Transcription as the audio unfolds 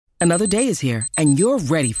Another day is here, and you're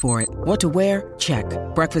ready for it. What to wear? Check.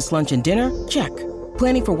 Breakfast, lunch, and dinner? Check.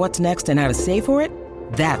 Planning for what's next and how to save for it?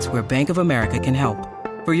 That's where Bank of America can help.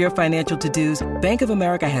 For your financial to-dos, Bank of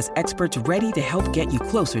America has experts ready to help get you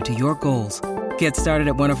closer to your goals. Get started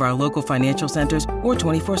at one of our local financial centers or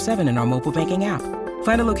 24/7 in our mobile banking app.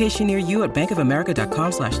 Find a location near you at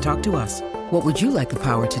bankofamerica.com/talktous. What would you like the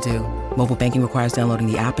power to do? Mobile banking requires downloading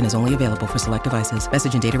the app and is only available for select devices.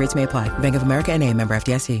 Message and data rates may apply. Bank of America N.A., member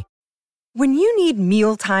FDIC. When you need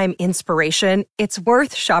mealtime inspiration, it's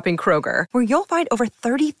worth shopping Kroger, where you'll find over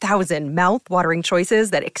 30,000 mouth-watering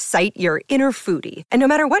choices that excite your inner foodie. And no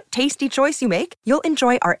matter what tasty choice you make, you'll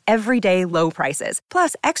enjoy our everyday low prices,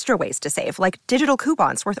 plus extra ways to save, like digital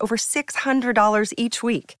coupons worth over $600 each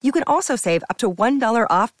week. You can also save up to $1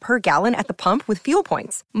 off per gallon at the pump with fuel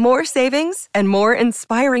points. More savings and more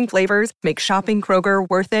inspiring flavors make shopping Kroger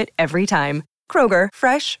worth it every time. Kroger,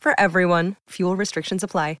 fresh for everyone. Fuel restrictions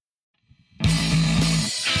apply.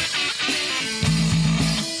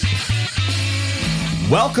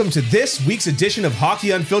 Welcome to this week's edition of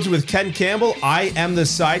Hockey Unfiltered with Ken Campbell. I am the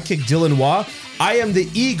sidekick, Dylan Waugh. I am the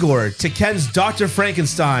Igor to Ken's Dr.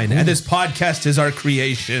 Frankenstein, and this podcast is our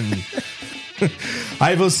creation.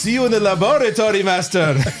 I will see you in the laboratory,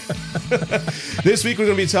 master. This week we're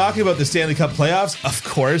going to be talking about the Stanley Cup playoffs, of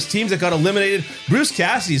course. Teams that got eliminated. Bruce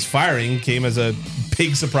Cassidy's firing came as a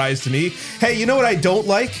big surprise to me. Hey, you know what I don't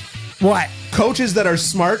like? What? Coaches that are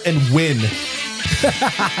smart and win.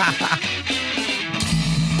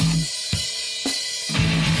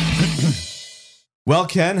 Well,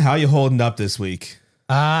 Ken, how you holding up this week?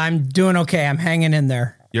 I'm doing okay. I'm hanging in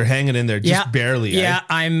there. You're hanging in there, just barely. Yeah,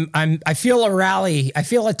 eh? I feel a rally. I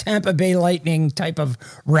feel a Tampa Bay Lightning type of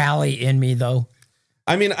rally in me, though.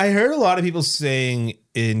 I mean, I heard a lot of people saying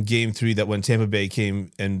in Game 3 that when Tampa Bay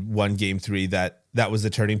came and won Game 3, that was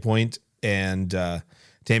the turning point, and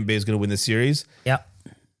Tampa Bay is going to win the series. Yep.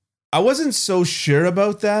 I wasn't so sure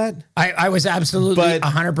about that. I was absolutely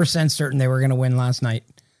 100% certain they were going to win last night.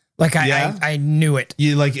 Like I knew it.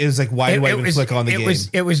 You like it was like why do I even click on the game?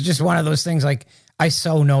 It was just one of those things. Like I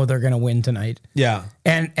so know they're going to win tonight. Yeah,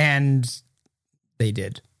 and they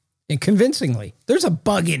did, and convincingly. There's a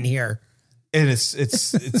bug in here, and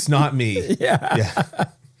it's not me. Yeah.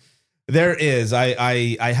 There is.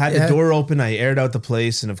 I had the door open. I aired out the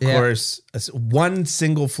place, and of course, one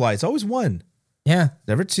single fly. It's always one. Yeah,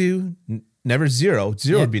 never two. Never zero.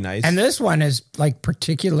 Zero would be nice. And this one is like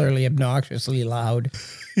particularly obnoxiously loud.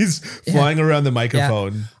 He's flying around the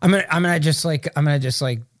microphone. Yeah. I'm gonna just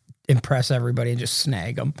impress everybody and just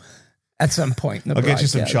snag them at some point in the broadcast. Get you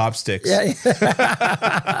some chopsticks. Yeah.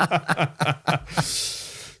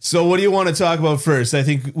 So what do you want to talk about first? I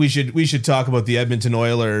think we should talk about the Edmonton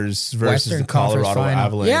Oilers versus Western the Colorado Conference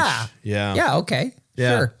Avalanche. Yeah. Okay.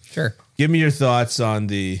 Yeah. Sure. Give me your thoughts on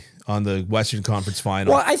the Western Conference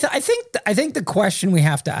Final. Well, I think the question we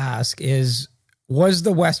have to ask is, was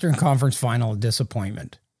the Western Conference Final a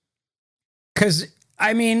disappointment? Because,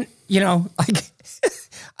 I mean, like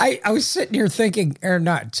I was sitting here thinking, or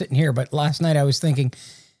not sitting here, but last night I was thinking,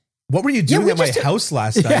 what were you doing at my house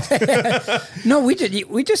last night? No, we did.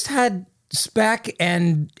 We just had Speck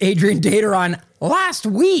and Adrian Dater on last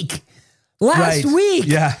week. Last week.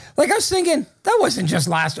 Yeah. Like I was thinking, that wasn't just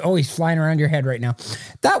he's flying around your head right now.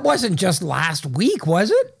 That wasn't just last week,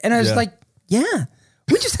 was it? And I was like, yeah.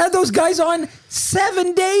 We just had those guys on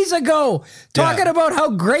 7 days ago talking about how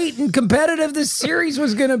great and competitive this series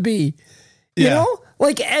was going to be. You know?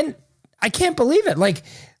 Like, and I can't believe it. Like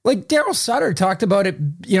Daryl Sutter talked about it,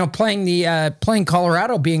 playing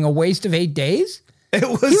Colorado being a waste of 8 days. He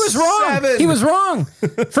was wrong. 7. He was wrong.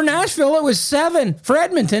 For Nashville, it was 7. For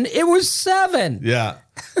Edmonton, it was 7. Yeah.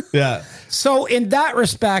 So in that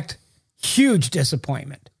respect, huge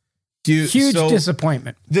disappointment. Huge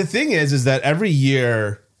disappointment. The thing is that every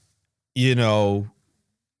year, we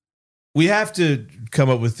have to come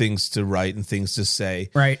up with things to write and things to say.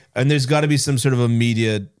 Right. And there's got to be some sort of a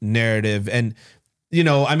media narrative. And,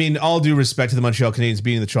 all due respect to the Montreal Canadiens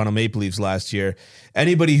beating the Toronto Maple Leafs last year,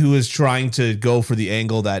 anybody who is trying to go for the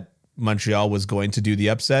angle that Montreal was going to do the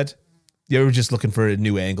upset, they were just looking for a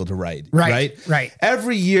new angle to write. Right.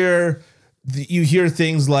 Every year you hear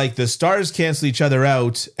things like the Stars cancel each other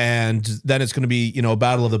out, and then it's going to be, a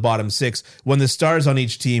battle of the bottom 6 when the stars on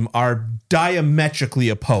each team are diametrically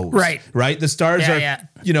opposed. Right. The stars are,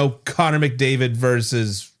 Connor McDavid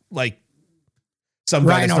versus some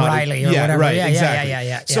Ryan O'Reilly or whatever. Right. Yeah, exactly.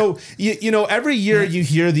 Yeah. So, every year you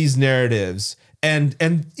hear these narratives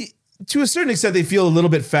and to a certain extent, they feel a little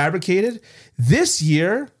bit fabricated. This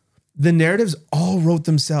year, the narratives all wrote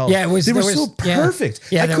themselves. Yeah, they were so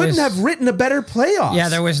perfect. Yeah, I couldn't have written a better playoffs. Yeah,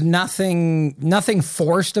 there was nothing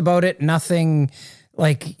forced about it. Nothing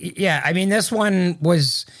like, yeah, I mean, this one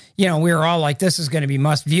was, we were all like, this is going to be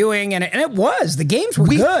must viewing. And it was. The games were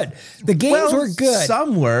good. The games were good.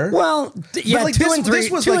 Some were. Well, yeah, like 2 and 3.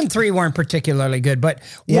 2 and 3 weren't particularly good, but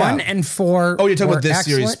 1 and 4. Oh, you're talking about this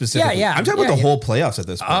excellent. series specifically? Yeah. I'm talking about the whole playoffs at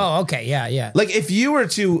this point. Oh, okay. Yeah. Like, if you were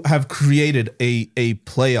to have created a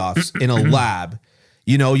playoffs in a lab,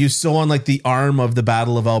 you sew on like the arm of the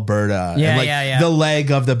Battle of Alberta and the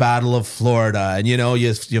leg of the Battle of Florida, and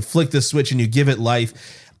you flick the switch and you give it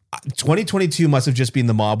life. 2022 must have just been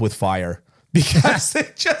the Mob with fire, because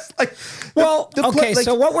it just like so what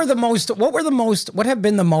have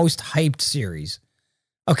been the most hyped series?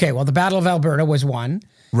 Okay, well, the Battle of Alberta was one,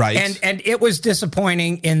 right, and it was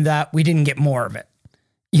disappointing in that we didn't get more of it.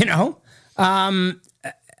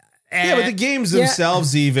 But the games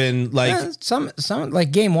themselves, even like some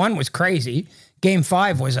like game 1 was crazy. Game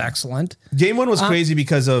 5 was excellent. Game 1 was crazy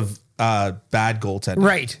because of bad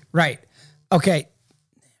goaltending. Right. Okay.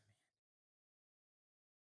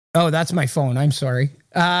 Oh, that's my phone. I'm sorry.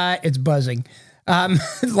 It's buzzing.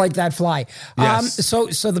 Like that fly. Yes.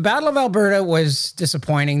 So the Battle of Alberta was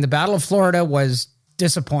disappointing. The Battle of Florida was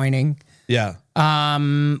disappointing. Yeah.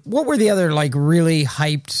 What were the other like really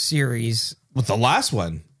hyped series? With the last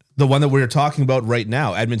one, the one that we're talking about right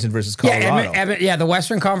now, Edmonton versus Colorado. Yeah, the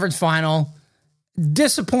Western Conference Final.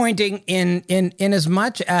 Disappointing in as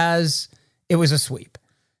much as it was a sweep,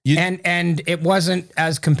 and it wasn't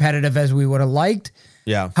as competitive as we would have liked.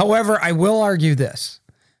 Yeah. However, I will argue this: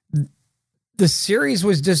 the series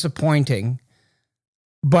was disappointing,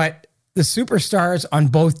 but the superstars on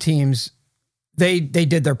both teams, they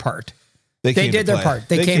did their part. They did their part.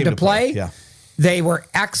 They came to play. Yeah. They were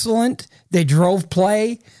excellent. They drove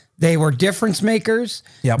play. They were difference makers.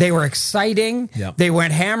 Yep. They were exciting. Yep. They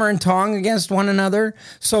went hammer and tong against one another.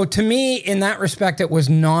 So to me, in that respect, it was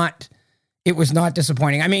not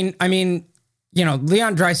disappointing. I mean,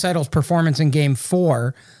 Leon Draisaitl's performance in Game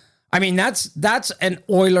 4, I mean, that's an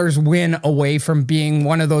Oilers win away from being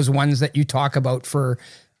one of those ones that you talk about for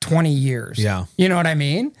 20 years. Yeah. You know what I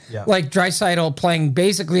mean? Yeah. Like Draisaitl playing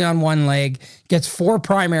basically on one leg, gets 4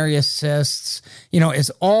 primary assists, is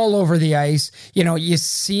all over the ice. You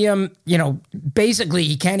see him, basically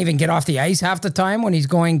he can't even get off the ice half the time when he's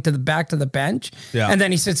going back to the bench. Yeah. And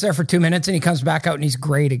then he sits there for 2 minutes and he comes back out and he's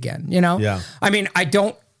great again, Yeah. I mean, I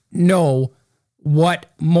don't know what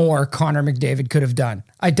more Connor McDavid could have done.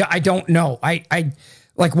 I don't know. I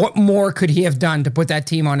like, what more could he have done to put that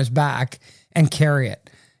team on his back and carry it?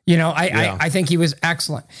 I think he was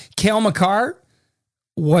excellent. Cale Makar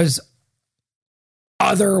was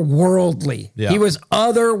otherworldly. Yeah. He was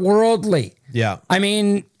otherworldly. Yeah. I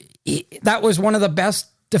mean, that was one of the best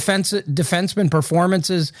defenseman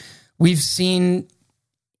performances we've seen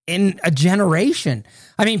in a generation.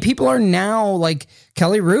 I mean, people are now like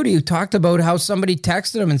Kelly Rudy, who talked about how somebody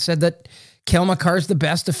texted him and said that Cale Makar's the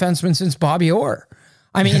best defenseman since Bobby Orr.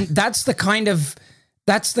 I mean, that is the kind of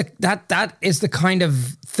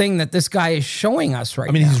thing that this guy is showing us right now.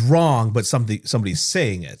 I mean, he's wrong, but somebody's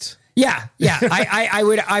saying it. Yeah.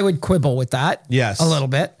 I would quibble with that. Yes. A little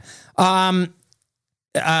bit. But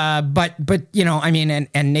I mean,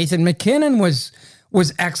 and Nathan McKinnon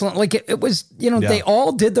was excellent. Like it was, they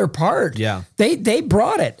all did their part. Yeah. They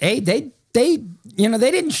brought it. Hey, they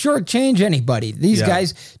didn't shortchange anybody. These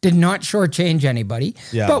guys did not shortchange anybody.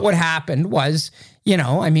 Yeah. But what happened was,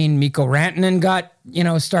 Mikko Rantanen got,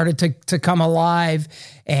 started to come alive,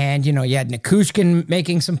 and, you had Nichushkin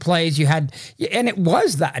making some plays. And it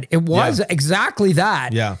was that. It was exactly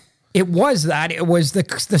that. Yeah. It was that. It was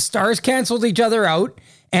the stars canceled each other out,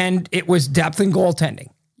 and it was depth and goaltending.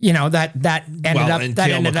 That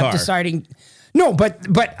ended up deciding. No, but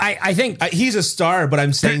I think he's a star, but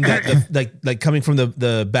I'm saying that like coming from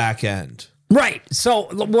the back end. Right. So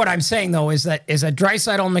what I'm saying though is that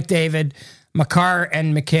Draisaitl, McDavid, Makar,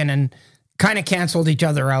 and McKinnon kind of canceled each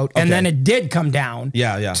other out, and then it did come down.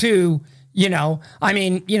 Yeah. To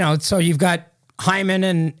so you've got Hyman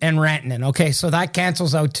and Rantanen. Okay, so that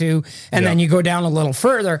cancels out too, and then you go down a little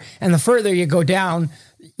further, and the further you go down,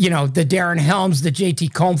 the Darren Helms, the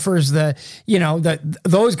JT Compfers,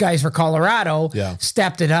 those guys for Colorado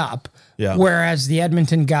stepped it up. Yeah. Whereas the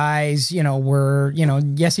Edmonton guys, were,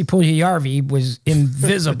 Jesse Puljujarvi was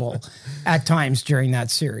invisible at times during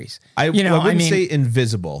that series. I wouldn't say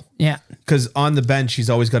invisible. Yeah. Because on the bench,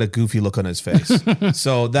 he's always got a goofy look on his face.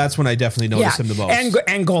 So that's when I definitely noticed him the most.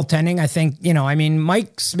 And goaltending, I think,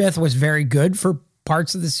 Mike Smith was very good for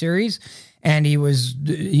parts of the series, and he was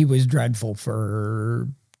dreadful for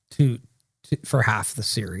two for half the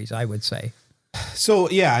series, I would say. So,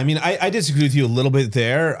 yeah, I mean, I disagree with you a little bit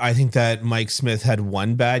there. I think that Mike Smith had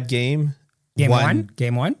one bad game. Game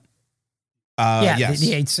one? Yes.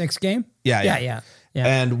 The 8-6 game? Yeah.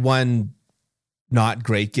 And one not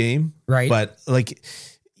great game. Right. But, like,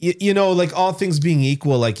 you know, like all things being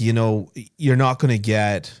equal, like, you know, you're not going to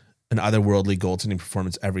get an otherworldly goaltending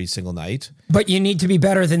performance every single night. But you need to be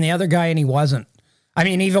better than the other guy, and he wasn't. I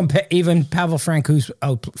mean, even Pavel Francouz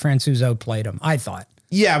outplayed him, I thought.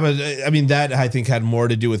 Yeah, but I mean, that I think had more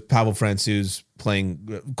to do with Pavel Francouz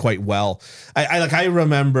playing quite well. I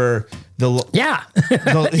remember yeah,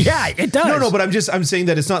 it does. No, but I'm saying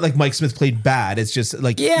that it's not like Mike Smith played bad. It's just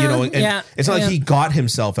like, you know, it's not like he got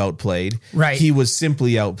himself outplayed. Right. He was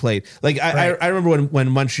simply outplayed. Like I remember when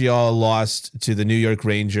Montreal lost to the New York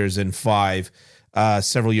Rangers in 5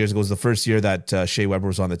 several years ago. It was the first year that Shea Weber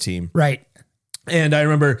was on the team. Right. And I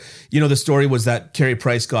remember, you know, the story was that Carey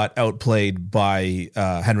Price got outplayed by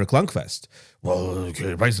Henrik Lundqvist. Well,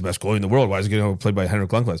 Carey Price is the best goalie in the world. Why is he getting outplayed by Henrik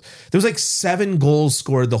Lundqvist? There was like 7 goals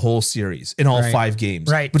scored the whole series in all 5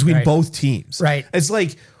 games between both teams. Right. It's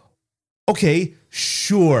like, okay,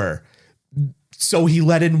 sure. So he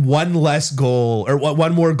let in one less goal or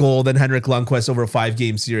one more goal than Henrik Lundqvist over a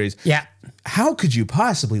 5-game series. Yeah. How could you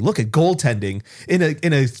possibly look at goaltending in a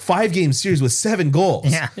 5-game series with 7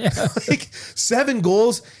 goals? Yeah. Like 7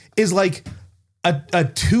 goals is like a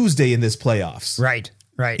Tuesday in this playoffs. Right.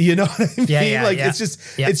 You know what I mean? Yeah. Like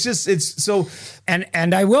it's so.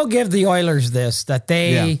 And I will give the Oilers this, that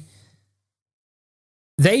they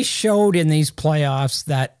showed in these playoffs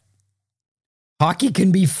that hockey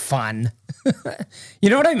can be fun. You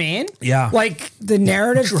know what I mean? Yeah. Like the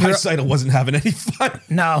narrative. Draisaitl wasn't having any fun.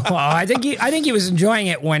 No, well, I think he was enjoying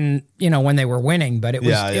it when they were winning, but it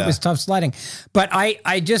was tough sledding. But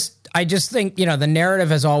I just think, you know, the narrative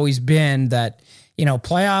has always been that, you know,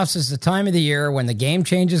 playoffs is the time of the year when the game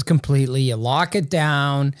changes completely. You lock it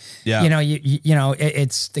down. Yeah. You know, you know,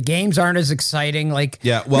 it's the games aren't as exciting. Like,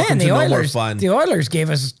 welcome to No More Fun. The Oilers gave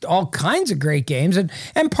us all kinds of great games, and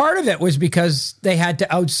part of it was because they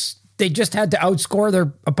just had to outscore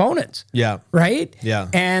their opponents. Yeah. Right? Yeah.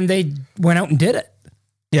 And they went out and did it.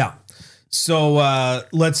 Yeah. So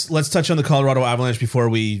let's touch on the Colorado Avalanche before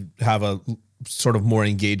we have a sort of more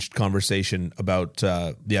engaged conversation about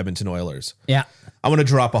the Edmonton Oilers. Yeah. I want to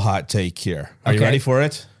drop a hot take here. Are you ready for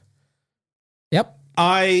it? Yep.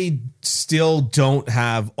 I still don't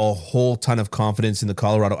have a whole ton of confidence in the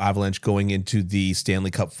Colorado Avalanche going into the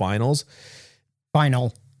Stanley Cup Finals.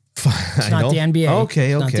 Final. It's not the NBA.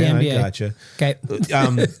 Okay, Not the NBA. I gotcha.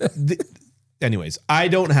 Okay. Anyways, I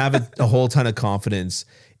don't have a whole ton of confidence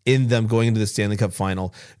in them going into the Stanley Cup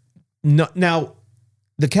Final. No, now,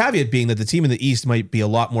 the caveat being that the team in the East might be a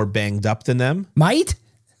lot more banged up than them.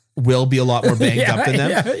 Will be a lot more banged up than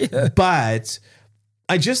them. Yeah. But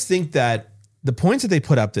I just think that the points that they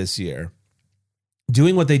put up this year,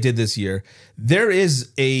 doing what they did this year, there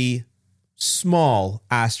is a small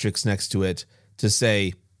asterisk next to it to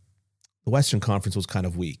say the Western Conference was kind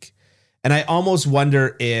of weak. And I almost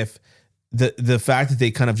wonder if the fact that they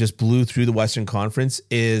kind of just blew through the Western Conference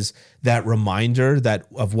is that reminder that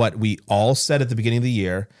of what we all said at the beginning of the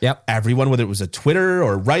year. Yep. Everyone, whether it was a Twitter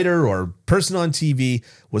or writer or person on TV,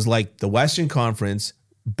 was like, the Western Conference,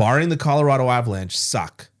 barring the Colorado Avalanche,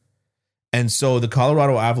 suck. And so the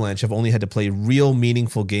Colorado Avalanche have only had to play real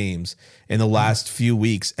meaningful games in the last few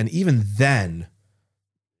weeks. And even then,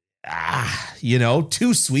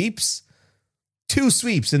 2 sweeps. 2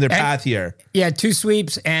 sweeps in their path here. Yeah, 2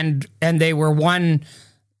 sweeps, and they were one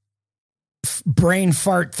brain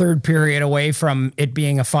fart third period away from it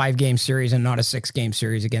being a 5-game series and not a 6-game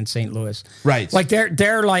series against St. Louis. Right. Like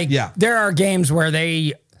they're like, there are games where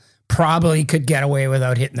they probably could get away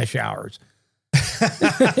without hitting the showers. You know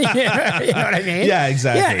what I mean? Yeah,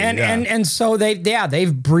 exactly. Yeah, and so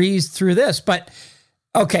they've breezed through this. But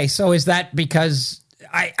okay, so is that because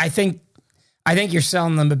I think you're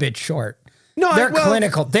selling them a bit short? No, they're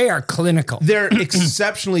clinical. They are clinical. They're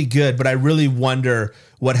exceptionally good, but I really wonder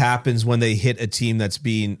what happens when they hit a team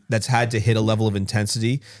that's had to hit a level of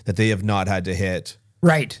intensity that they have not had to hit.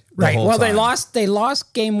 Right. Well, time. they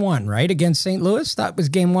lost game 1, right? Against St. Louis. That was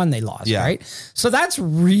game 1 they lost, right? So that's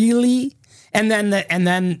really, and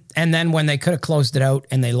then when they could have closed it out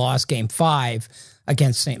and they lost game 5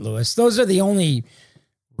 against St. Louis. Those are the only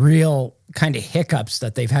real kind of hiccups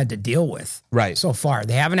that they've had to deal with so far.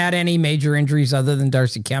 They haven't had any major injuries other than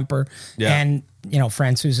Darcy Kemper. Yeah. And,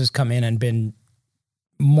 Francouz has come in and been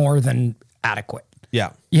more than adequate.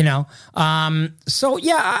 Yeah. So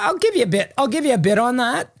I'll give you a bit on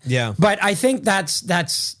that. Yeah. But I think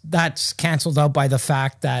that's canceled out by the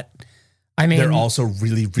fact that I mean, they're also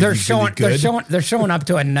really good. They're showing up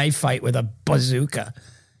to a knife fight with a bazooka.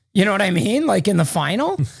 You know what I mean? Like in the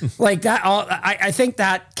final, like that. I think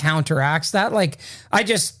that counteracts that. Like I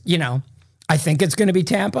think it's going to be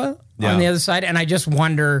Tampa on the other side, and I just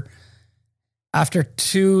wonder after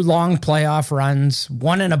 2 long playoff runs,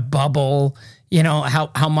 one in a bubble,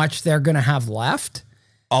 how much they're going to have left.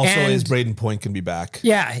 Also, is Braden Point can be back?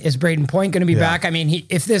 Yeah, is Braden Point going to be back? I mean,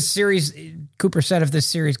 if this series, Cooper said, if this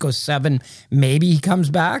series goes 7, maybe he comes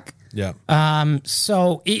back. Yeah.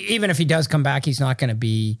 So even if he does come back, he's not going to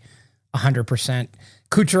be 100%.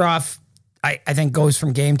 Kucherov, I think, goes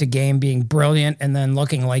from game to game being brilliant and then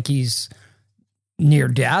looking like he's near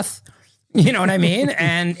death. You know what I mean?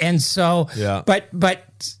 and so,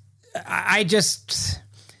 but I just,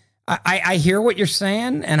 I hear what you're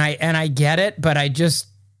saying and I get it, but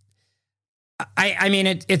I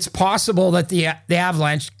mean, it's possible that the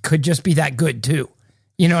Avalanche could just be that good too.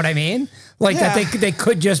 You know what I mean? Like that they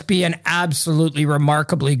could just be an absolutely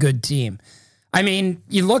remarkably good team. I mean,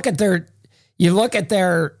 you look at their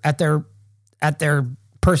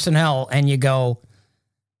personnel and you go,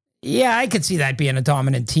 yeah, I could see that being a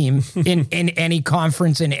dominant team in any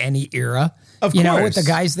conference in any era. Of course. With the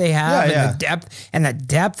guys they have and the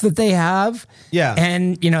depth that they have. Yeah.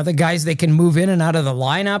 And, the guys they can move in and out of the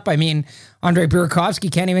lineup. I mean, Andrei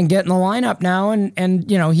Burakovsky can't even get in the lineup now. And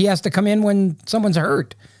he has to come in when someone's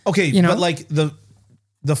hurt. Okay. But like the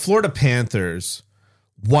Florida Panthers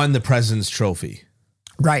won the President's Trophy.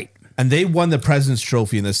 Right. And they won the President's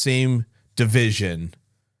Trophy in the same division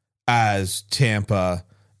as Tampa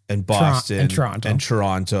and Boston and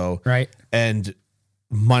Toronto. Right. And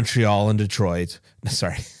Montreal and Detroit.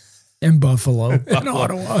 Sorry. And Buffalo. And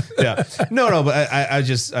Ottawa. Yeah. No, but I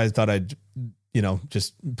thought I'd,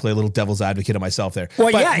 just play a little devil's advocate of myself there.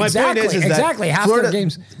 Well, but my point is exactly. Half their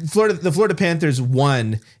games. The Florida Panthers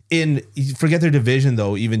won forget their division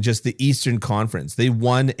though, even just the Eastern Conference. They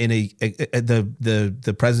won in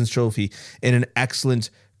the President's Trophy in an excellent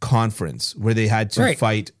conference where they had to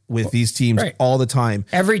fight with these teams all the time.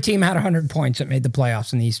 Every team had 100 points that made the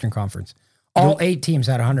playoffs in the Eastern Conference. All 8 teams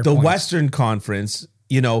had 100 points. The Western Conference,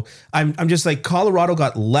 I'm just like Colorado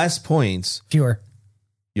got less points. Fewer.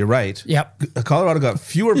 You're right. Yep. Colorado got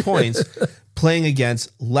fewer points playing against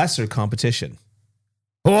lesser competition.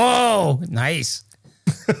 Whoa, nice.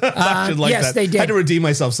 Yes, they did. I had to redeem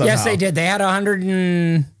myself somehow. Yes, they did. They had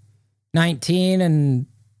 119 and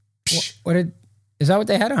what did... Is that what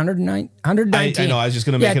they had? 119? I know. I was just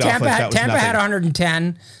going to make it off like that was Tampa nothing. had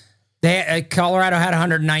 110. Colorado had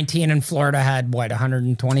 119, and Florida had,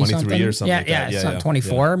 120 something? Or something like that. Yeah,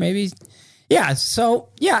 24 maybe. Yeah, so,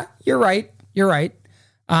 yeah, you're right.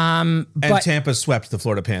 And Tampa swept the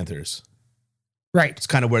Florida Panthers. Right. It's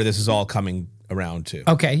kind of where this is all coming around to.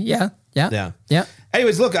 Okay, yeah.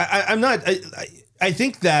 Anyways, look, I'm not... I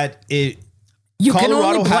think that You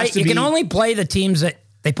Colorado can only play the teams that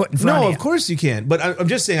they put in front of you. No, of course you can. But I'm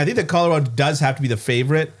just saying, I think that Colorado does have to be the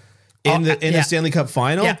favorite in the Stanley Cup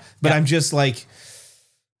final. Yeah. But I'm just like,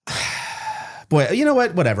 boy, you know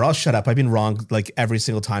what? Whatever. I'll shut up. I've been wrong like every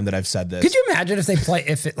single time that I've said this. Could you imagine if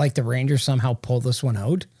the Rangers somehow pull this one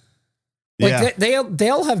out? Like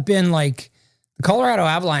they'll have been like, the Colorado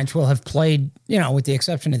Avalanche will have played, with the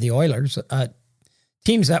exception of the Oilers,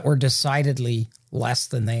 teams that were decidedly less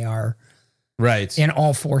than they are. Right. In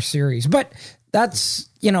all 4 series. But that's,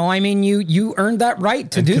 you earned that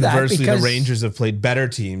right to do that. Conversely, the Rangers have played better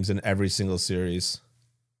teams in every single series.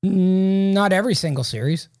 Not every single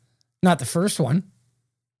series. Not the first one.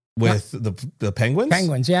 With the Penguins?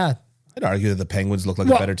 Penguins, yeah. I'd argue that the Penguins look like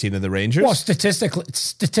a better team than the Rangers. Well,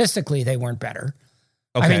 statistically, they weren't better.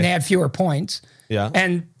 Okay. I mean, they had fewer points. Yeah.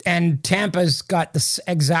 And Tampa's got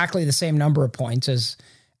exactly the same number of points as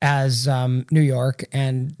New York,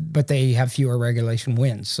 but they have fewer regulation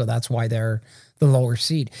wins, so that's why they're the lower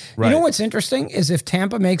seed. Right. You know what's interesting is if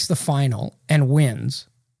Tampa makes the final and wins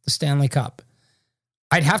the Stanley Cup,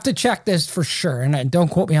 I'd have to check this for sure, and don't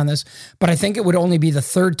quote me on this, but I think it would only be the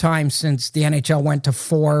 3rd time since the NHL went to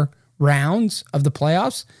 4 rounds of the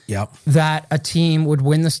playoffs that a team would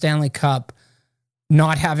win the Stanley Cup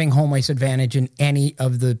not having home ice advantage in any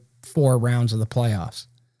of the 4 rounds of the playoffs.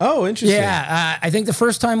 Oh, interesting. Yeah, I think the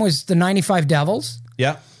first time was the 95 Devils.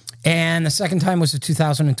 Yeah. And the second time was the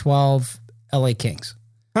 2012 LA Kings.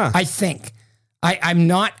 Huh. I think. I'm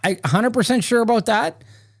not 100% sure about that,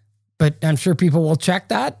 but I'm sure people will check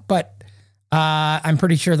that. But I'm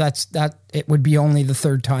pretty sure that it would be only the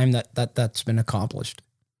 3rd time that's been accomplished.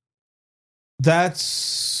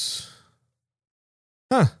 That's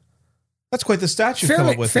That's quite the stat you've come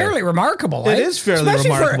up with. Fairly remarkable. It is fairly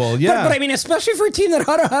remarkable, yeah. But I mean, especially for a team that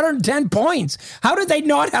had 110 points. How did they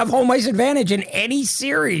not have home ice advantage in any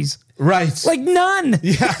series? Right. Like none.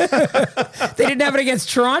 Yeah. They didn't have it against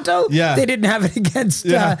Toronto. Yeah. They didn't have it against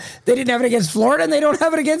they didn't have it against Florida, and they don't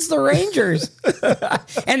have it against the Rangers.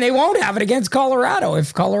 And they won't have it against Colorado.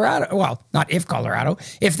 If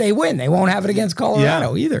they win, they won't have it against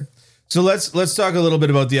Colorado either. So let's talk a little bit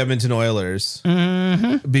about the Edmonton Oilers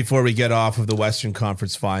before we get off of the Western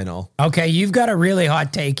Conference Final. Okay, you've got a really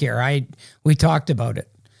hot take here. We talked about it.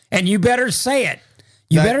 And you better say it.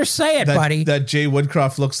 Better say it, buddy. That Jay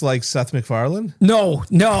Woodcroft looks like Seth MacFarlane? No.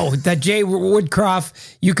 That Jay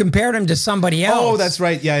Woodcroft, you compared him to somebody else. Oh, that's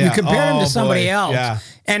right. Yeah. You compared him to somebody else. Yeah.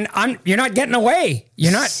 And you're not getting away.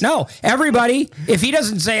 You're not. No. Everybody, if he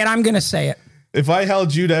doesn't say it, I'm going to say it. If I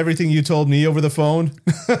held you to everything you told me over the phone.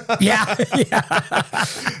 Yeah.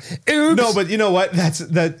 Oops. No, but you know what?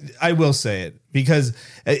 I will say it because,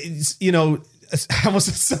 I almost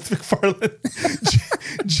said Seth MacFarlane.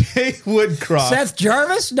 Jay Woodcroft. Seth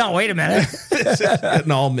Jarvis? No, wait a minute.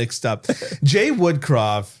 Getting all mixed up. Jay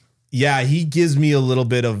Woodcroft, yeah, he gives me a little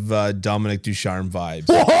bit of Dominic Ducharme vibes.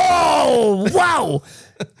 Whoa! Wow!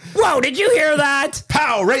 Whoa, did you hear that?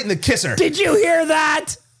 Pow! Right in the kisser. Did you hear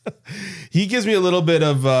that? He gives me a little bit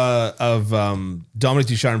of Dominic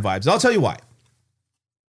Ducharme vibes. I'll tell you why.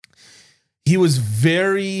 He was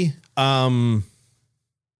very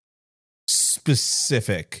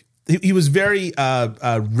specific. He was very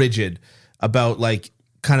rigid about like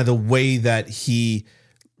kind of the way that he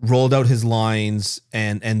rolled out his lines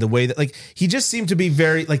and the way that like he just seemed to be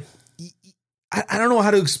very like I don't know how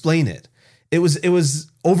to explain it. It was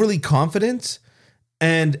overly confident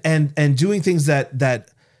and doing things that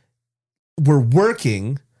were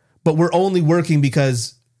working, but were only working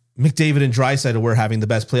because McDavid and Draisaitl were having the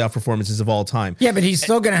best playoff performances of all time. Yeah, but he's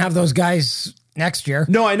still going to have those guys next year.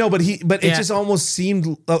 No, I know, but it just almost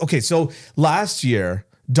seemed okay. So last year,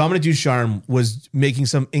 Dominic Ducharme was making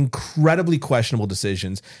some incredibly questionable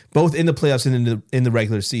decisions, both in the playoffs and in the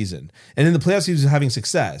regular season. And in the playoffs, he was having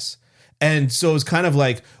success. And so it's kind of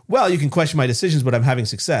like, well, you can question my decisions, but I'm having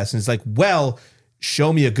success. And it's like, well,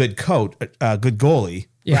 show me a good goalie.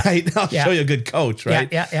 Yeah. Right. I'll show you a good coach. Right.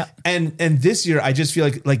 Yeah. And this year, I just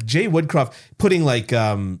feel like Jay Woodcroft putting like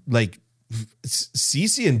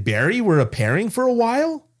Ceci and Barry were a pairing for a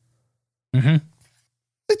while. Mm-hmm.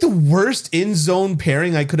 Like the worst in zone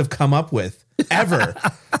pairing I could have come up with ever.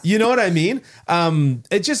 You know what I mean? Having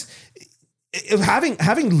Leon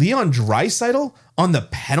Draisaitl on the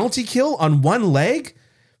penalty kill on one leg,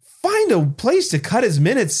 find a place to cut his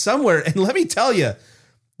minutes somewhere. And let me tell you,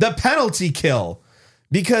 the penalty kill.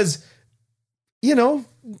 Because, Draisaitl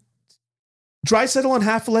on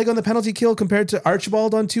half a leg on the penalty kill compared to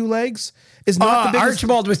Archibald on 2 legs is not the biggest.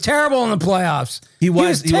 Archibald was terrible in the playoffs. He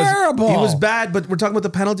was terrible. He was bad, but we're talking about the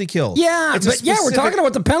penalty kill. Yeah, we're talking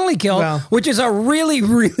about the penalty kill, which is a really,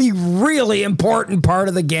 really, really important part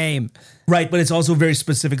of the game. Right, but it's also a very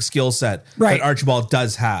specific skill set that Archibald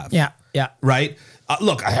does have. Yeah. Right?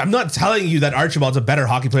 Look, I'm not telling you that Archibald's a better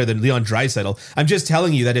hockey player than Leon Draisaitl. I'm just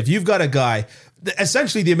telling you that if you've got a guy,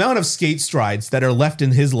 essentially the amount of skate strides that are left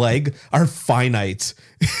in his leg are finite.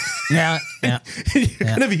 Yeah. You're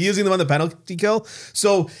going to be using them on the penalty kill.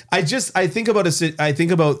 So I think about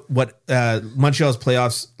what Montreal's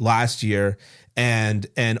playoffs last year and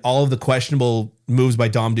all of the questionable moves by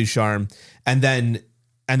Dom Ducharme, and then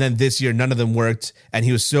this year, none of them worked. And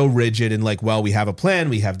he was so rigid and like, well, we have a plan.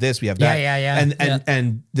 We have this, we have that. Yeah.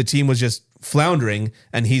 And the team was just floundering.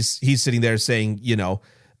 And he's sitting there saying,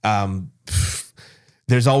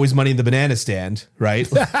 there's always money in the banana stand, right?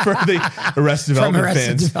 For the Arrested Development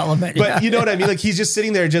fans. But you know what I mean? Like he's just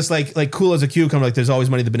sitting there just like cool as a cucumber. Like there's always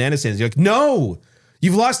money in the banana stand. You're like, no,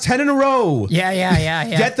 you've lost 10 in a row. Yeah.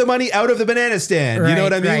 Get the money out of the banana stand. You know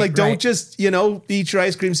what I mean? Don't just, eat your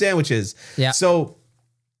ice cream sandwiches. Yeah. So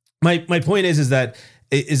my point is that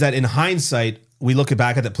in hindsight, we look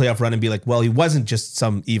back at that playoff run and be like, well, he wasn't just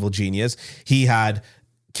some evil genius. He had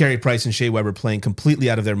Carey Price and Shea Weber playing completely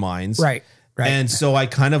out of their minds. Right. And so I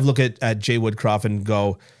kind of look at Jay Woodcroft and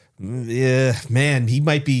go, yeah, man, he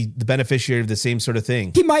might be the beneficiary of the same sort of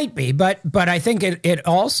thing. He might be, but I think it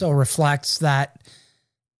also reflects that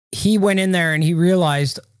he went in there and he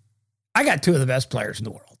realized, I got 2 of the best players in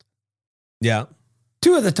the world. Yeah.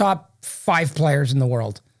 2 of the top 5 players in the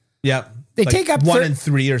world. Yeah. They take up 1 and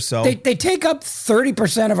 3 or so. They take up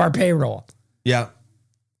 30% of our payroll. Yeah.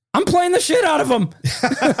 I'm playing the shit out of them.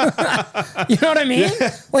 You know what I mean?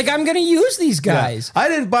 Yeah. Like I'm going to use these guys. Yeah. I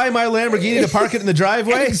didn't buy my Lamborghini to park it in the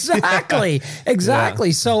driveway. Exactly.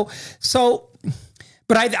 Yeah. So,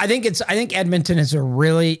 But I think Edmonton is a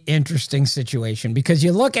really interesting situation because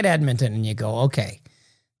you look at Edmonton and you go, okay,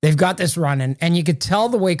 they've got this run, and you could tell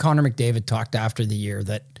the way Connor McDavid talked after the year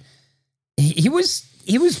that he was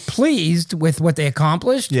pleased with what they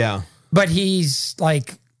accomplished. Yeah. But he's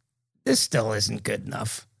like, this still isn't good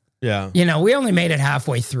enough. Yeah. We only made it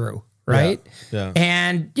halfway through, right? Yeah.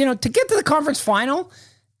 And, to get to the conference final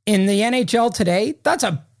in the NHL today, that's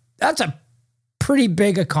a pretty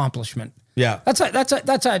big accomplishment. Yeah. That's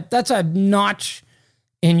a notch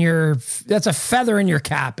that's a feather in your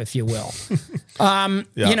cap, if you will.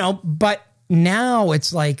 But now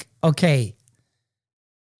it's like, okay,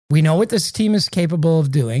 we know what this team is capable of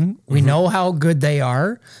doing. We know how good they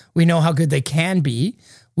are. We know how good they can be.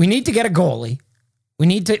 We need to get a goalie. We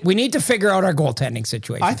need to figure out our goaltending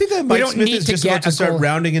situation. I think that Mike Smith is just about to start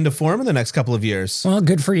rounding into form in the next couple of years. Well,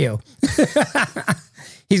 good for you.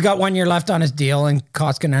 He's got 1 year left on his deal, and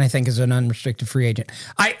Koskinen, I think, is an unrestricted free agent.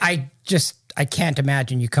 I can't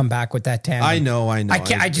imagine you come back with that tandem. I know.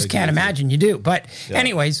 I just can't imagine you do. But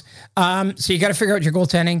anyways, so you got to figure out your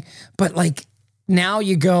goaltending. But like now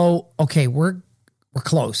you go, okay, we're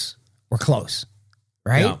close. We're close,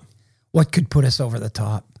 right? Yeah. What could put us over the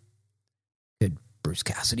top? Could Bruce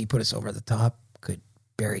Cassidy put us over the top? Could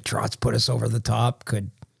Barry Trotz put us over the top? Could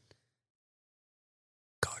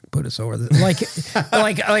God put us over the like?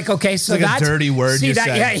 Okay, so it's like that's a dirty word. See you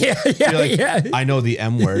that? said. Yeah. I know the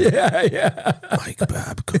M word. Yeah. Mike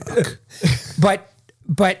Babcock.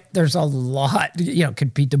 But there's a lot.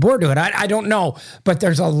 Could Pete DeBoer do it? I don't know. But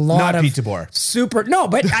there's a lot Not of Pete DeBoer. Super. No,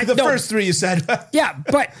 but The first three you said. Yeah,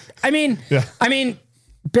 but I mean,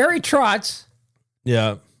 Barry Trotz,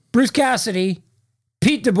 Yeah. Bruce Cassidy,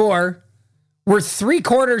 Pete DeBoer were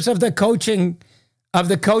 3/4 of the coaching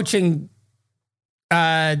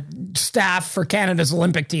staff for Canada's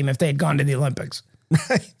Olympic team if they had gone to the Olympics.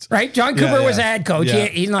 Right? John Cooper was a head coach. Yeah.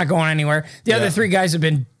 He's not going anywhere. The other three guys have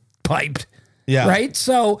been piped. Yeah. Right?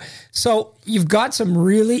 So you've got some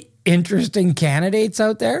really interesting candidates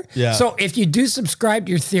out there. Yeah. So if you do subscribe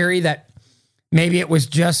to your theory that maybe it was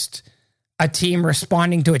just a team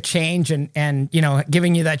responding to a change and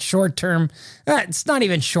giving you that short term, it's not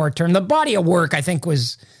even short term. The body of work, I think,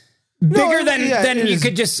 was bigger than you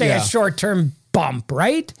could just say a short term bump,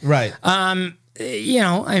 right? Right. Then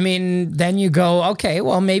you go, okay,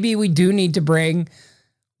 well, maybe we do need to bring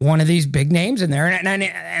one of these big names in there.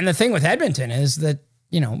 And the thing with Edmonton is that,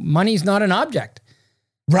 money's not an object.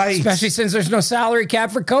 Right. Especially since there's no salary cap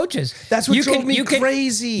for coaches. That's what drove me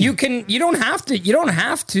crazy. You don't have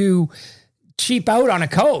to cheap out on a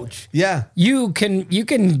coach. Yeah. You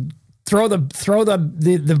can throw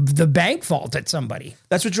the bank vault at somebody.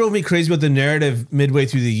 That's what drove me crazy about the narrative midway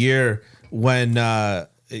through the year when to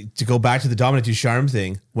go back to the Dominic Ducharme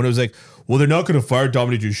thing, when it was like, well, they're not going to fire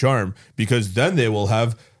Dominic Ducharme because then they will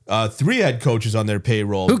have 3 head coaches on their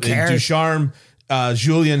payroll. Who cares? And Ducharme,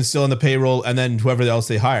 Julien still on the payroll, and then whoever else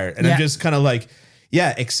they hire. And I'm just kind of like,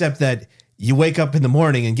 yeah, except that you wake up in the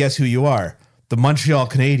morning and guess who you are? The Montreal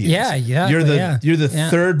Canadiens. Yeah. You're the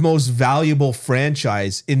third most valuable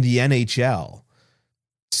franchise in the NHL.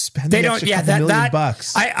 Spend the extra couple million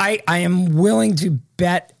bucks. I am willing to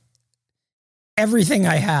bet everything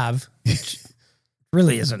I have, which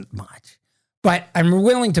really isn't much, but I'm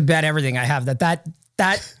willing to bet everything I have that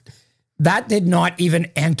did not even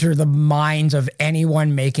enter the minds of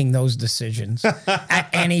anyone making those decisions at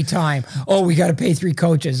any time. Oh, we got to pay 3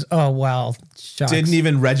 coaches. Oh, well, shucks. Didn't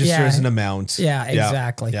even register as an amount. Yeah,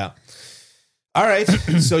 exactly. Yeah. All right.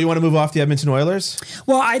 So you want to move off the Edmonton Oilers?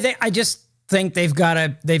 Well, I just think they've got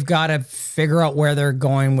to figure out where they're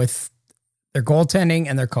going with their goaltending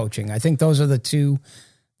and their coaching. I think those are the two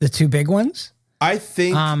big ones. I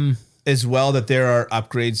think as well that there are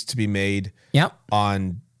upgrades to be made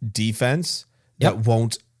on defense that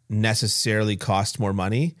won't necessarily cost more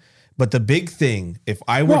money. But the big thing, if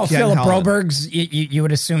I were Ken Philip Holland, Broberg's, you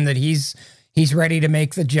would assume that he's ready to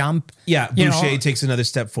make the jump. Yeah, Boucher takes another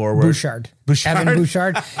step forward. Bouchard. Evan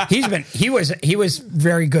Bouchard. He was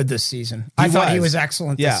very good this season. I thought he was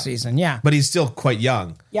excellent this season. Yeah. But he's still quite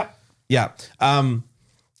young. Yep. Yeah. But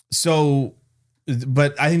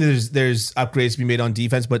I think there's upgrades to be made on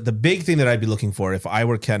defense. But the big thing that I'd be looking for if I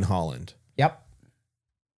were Ken Holland. Yep.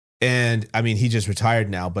 And I mean, he just retired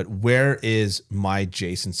now, but where is my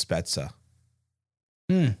Jason Spezza?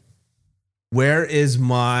 Where is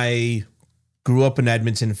my grew up in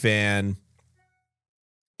Edmonton fan,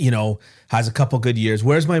 has a couple good years.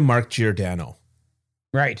 Where's my Mark Giordano?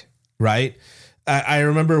 Right. I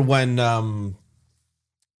remember when Mathieu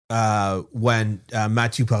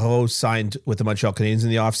Perreault signed with the Montreal Canadiens in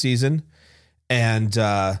the offseason, and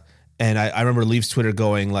And I remember Leafs Twitter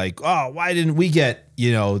going like, "Oh, why didn't we get,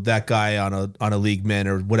 that guy on a league min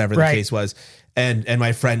or whatever the case was?" And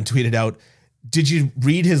my friend tweeted out, "Did you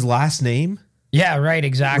read his last name?" Yeah, right,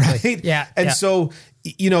 exactly. Right? Yeah. And so,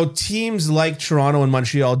 teams like Toronto and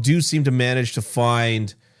Montreal do seem to manage to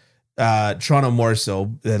find Toronto more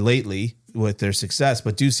so lately with their success,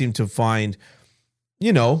 but do seem to find,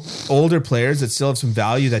 older players that still have some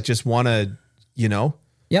value that just want to,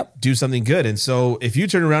 do something good. And so if you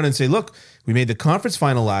turn around and say, look, we made the conference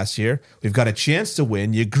final last year, we've got a chance to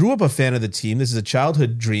win. You grew up a fan of the team. This is a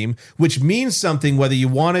childhood dream, which means something whether you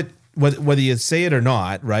want it, whether you say it or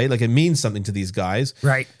not, right? Like it means something to these guys.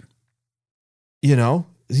 Right.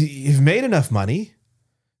 You've made enough money.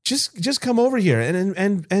 Just come over here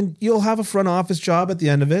and you'll have a front office job at the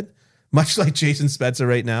end of it, much like Jason Spezza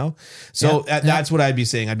right now. So that's what I'd be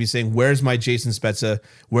saying. I'd be saying, where's my Jason Spezza?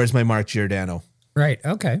 Where's my Mark Giordano? Right.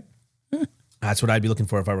 Okay. That's what I'd be looking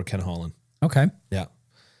for if I were Ken Holland. Okay. Yeah.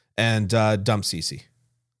 And dump Ceci.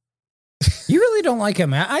 You really don't like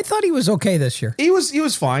him. I thought he was okay this year. He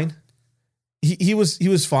was fine. He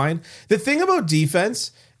was fine. The thing about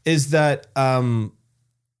defense is that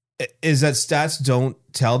stats don't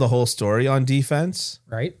tell the whole story on defense,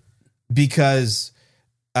 right? Because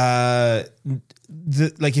if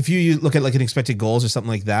you look at like an expected goals or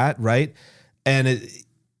something like that, right? And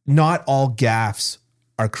not all gaffes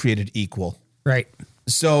are created equal, right?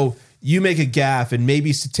 So you make a gaff, and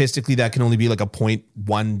maybe statistically that can only be like a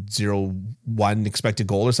 0.101 expected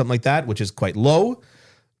goal or something like that, which is quite low.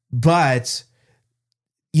 But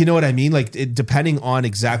you know what I mean? Like depending on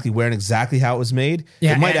exactly where and exactly how it was made,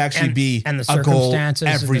 it might actually be and the a goal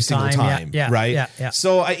circumstances every single time, right? Yeah.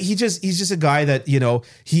 So he's just a guy that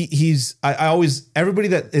I always, everybody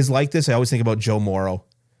that is like this, I always think about Joe Morrow,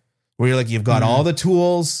 where you're like, you've got all the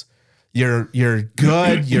tools, you're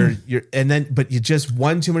good, but you just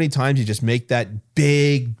one too many times, you just make that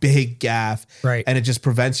big gaff, right? And it just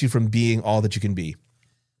prevents you from being all that you can be.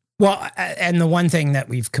 Well, and the one thing that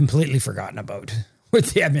we've completely forgotten about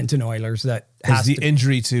with the Edmonton Oilers that has the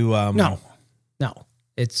injury to no,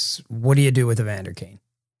 it's what do you do with Evander Kane?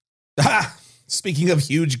 Speaking of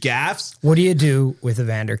huge gaffes, what do you do with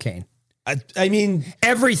Evander Kane? I mean,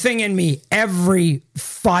 everything in me, every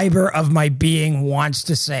fiber of my being wants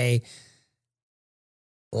to say,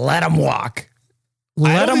 let him walk.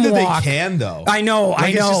 Let him walk. They can though. I know.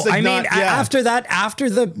 After that, after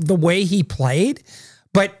the way he played,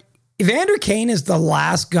 but Evander Kane is the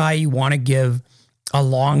last guy you want to give a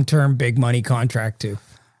long-term big money contract to.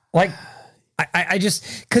 Like, I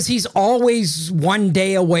just, because he's always one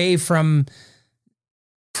day away from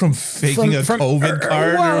faking a COVID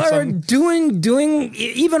card or something. Or doing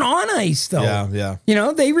even on ice though. Yeah.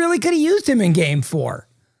 They really could have used him in Game 4.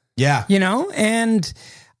 Yeah. And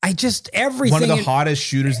I just, everything. One of the hottest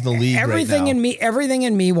shooters in the league everything right now. Everything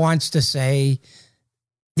in me wants to say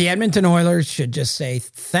the Edmonton Oilers should just say,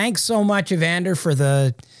 thanks so much, Evander, for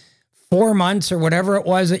the 4 months or whatever it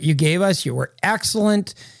was that you gave us. You were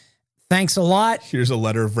excellent. Thanks a lot. Here's a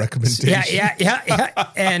letter of recommendation. Yeah.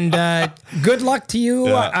 And good luck to you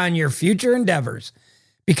on your future endeavors.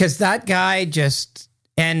 Because that guy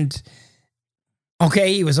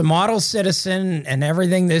he was a model citizen and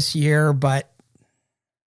everything this year, but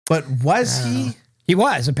was he? He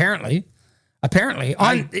was, apparently.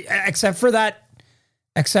 Except for that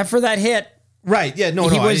hit. Right. Yeah. No.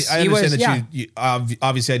 I understand that you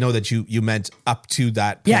obviously I know that you meant up to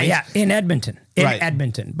that point. Yeah. In Edmonton.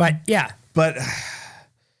 Edmonton. But yeah. But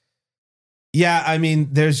yeah, I mean,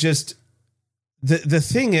 there's just the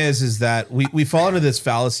thing is that we fall into this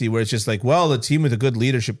fallacy where it's just like, well, the team with a good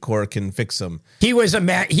leadership core can fix them. He was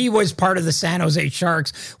part of the San Jose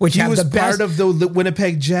Sharks, which have the best. He was part of the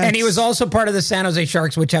Winnipeg Jets. And he was also part of the San Jose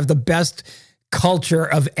Sharks, which have the best culture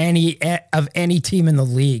of any team in the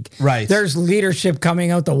league. Right. There's leadership coming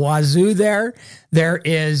out the wazoo there. There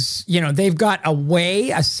is, they've got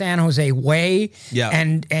a San Jose way. Yeah.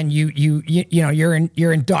 And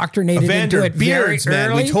you're indoctrinated into it Beards, very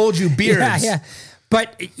early. Man. We told you beards. Yeah.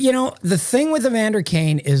 But the thing with Evander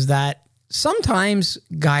Kane is that sometimes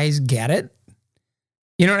guys get it.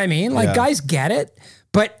 You know what I mean? Like guys get it,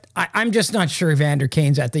 but I'm just not sure Evander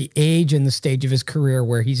Kane's at the age and the stage of his career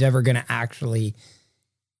where he's ever going to actually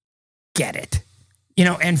get it,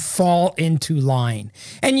 and fall into line.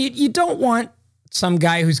 And you don't want some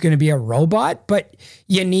guy who's going to be a robot, but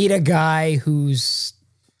you need a guy who's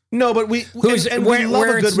where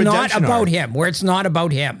it's not about him, where it's not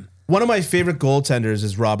about him. One of my favorite goaltenders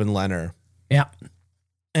is Robin Lehner. Yeah.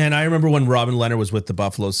 And I remember when Robin Lehner was with the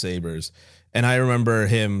Buffalo Sabres. And I remember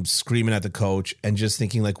him screaming at the coach and just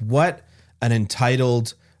thinking like, what an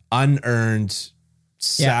entitled, unearned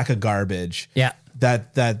sack of garbage. Yeah.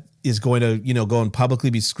 That is going to, go and publicly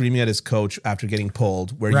be screaming at his coach after getting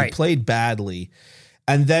pulled, where Right. you played badly.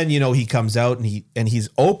 And then, he comes out and he's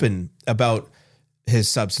open about his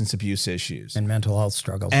substance abuse issues And mental health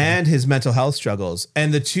struggles. and his mental health struggles.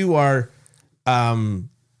 And the two are,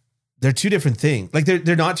 they're two different things. Like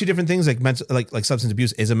they're not two different things. Like like substance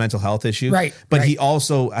abuse is a mental health issue, Right, But right. he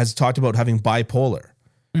also has talked about having bipolar,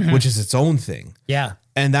 which is its own thing. Yeah.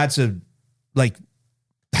 And that's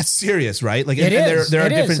that's serious, right? Like It is. there are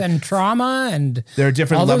It is. different And trauma and there are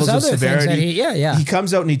different all those levels of other things that severity. yeah. He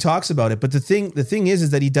comes out and he talks about it. But the thing is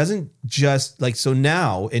that he doesn't just so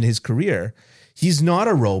now in his career, he's not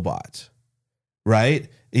a robot, right?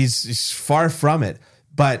 He's far from it.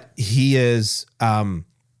 But he is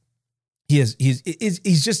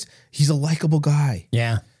he's a likable guy.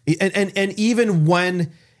 Yeah. And even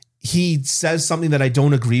when he says something that I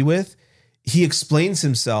don't agree with, he explains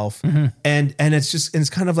himself, and it's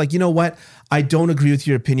kind of like, you know what? I don't agree with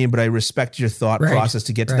your opinion, but I respect your thought Right. process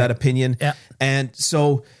to get to Right. that opinion. Yeah. And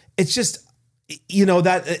so it's just,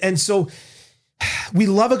 that, and so we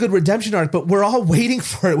love a good redemption arc, but we're all waiting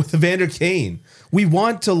for it with Evander Kane. We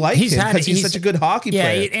want to like him because he's such a good hockey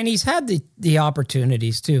player. Yeah, and he's had the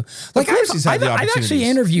opportunities too. Like course he's had the I've actually opportunities.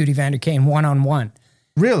 interviewed Evander Kane one-on-one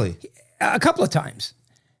Really? a couple of times.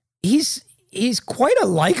 He's quite a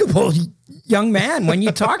likable young man when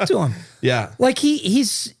you talk to him. Yeah. Like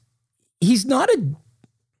he's not a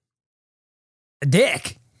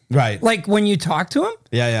dick. Right. Like when you talk to him,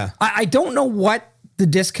 Yeah. I don't know what the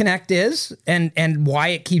disconnect is and why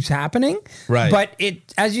it keeps happening. Right. But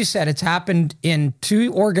it, as you said, it's happened in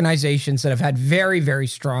two organizations that have had very, very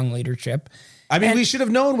strong leadership. I mean, we should have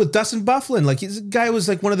known with Dustin Byfuglien. Like, this guy was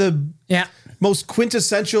like one of the Yeah. most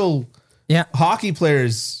quintessential Yeah. hockey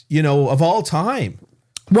players, of all time.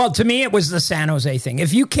 Well, to me, it was the San Jose thing.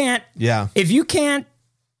 If you can't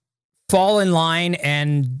fall in line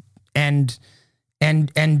and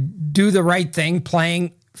do the right thing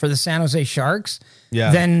playing for the San Jose Sharks,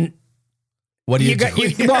 then What do you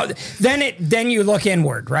do? then you look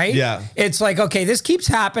inward, right? Yeah. It's like, okay, this keeps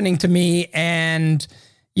happening to me, and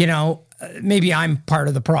maybe I'm part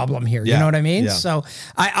of the problem here. You Yeah. know what I mean? Yeah. So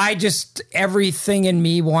I just, everything in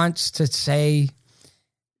me wants to say,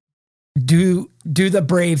 do the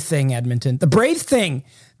brave thing, Edmonton. The brave thing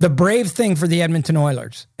for the Edmonton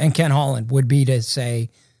Oilers and Ken Holland would be to say,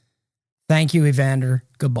 thank you, Evander.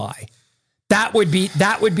 Goodbye. That would be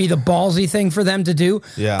the ballsy thing for them to do.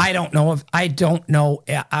 Yeah. I don't know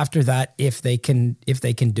after that if they can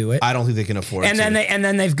do it. I don't think they can afford And to.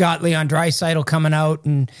 then they've got Leon Draisaitl coming out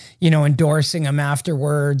and endorsing him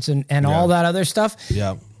afterwards and all that other stuff.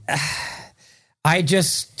 Yeah.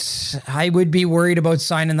 I would be worried about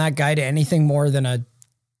signing that guy to anything more than a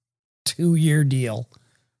 2-year deal.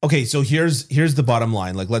 Okay, so here's the bottom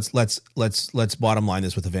line. Like let's bottom line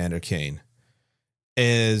this with Evander Kane.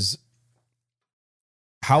 Is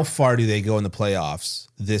how far do they go in the playoffs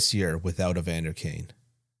this year without Evander Kane?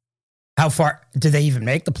 How far did they even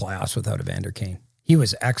make the playoffs without Evander Kane? He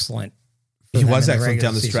was excellent. He was in the excellent regular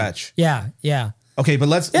down the season. stretch. Yeah. Okay, but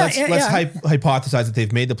let's Yeah. hypothesize that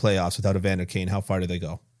they've made the playoffs without Evander Kane. How far do they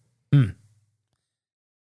go?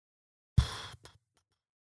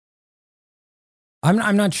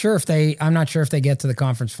 I'm not sure if they get to the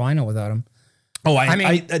conference final without him. Oh, I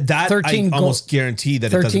almost goal- guarantee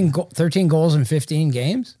that 13 goals in 15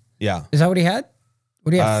 games. Yeah, Is that what he had?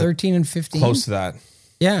 What do you have? 13 and 15. close to that.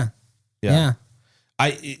 Yeah.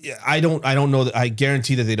 I don't know that. I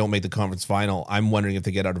guarantee that they don't make the conference final. I'm wondering if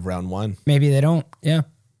they get out of round one. Maybe they don't. Yeah.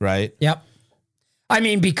 Right. Yep. I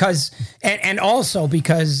mean, because and also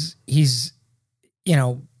because he's,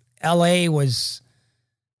 LA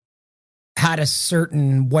had a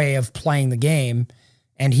certain way of playing the game,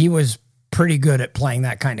 and he was pretty good at playing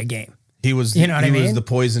that kind of game. He was, You know what I mean? was the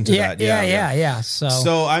poison to that. Yeah.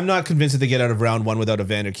 So I'm not convinced that they get out of round one without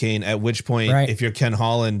Evander Kane. At which point, Right. if you're Ken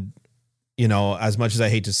Holland, as much as I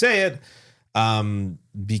hate to say it,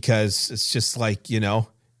 because it's just like, you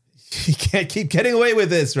can't keep getting away with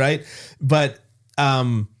this, right? But,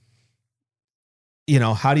 how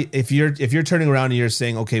do you, if you're turning around and you're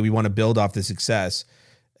saying, okay, we want to build off the success,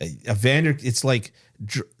 Evander, it's like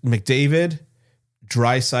McDavid,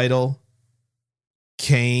 Draisaitl,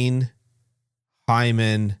 Kane,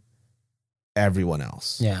 Hyman, everyone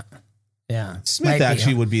else. yeah. Smith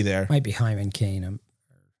would be there. Might be Hyman Kane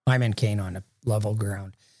on a level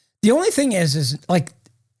ground. The only thing is like,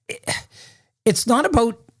 it's not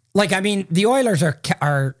about like, I mean, the Oilers are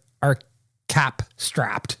cap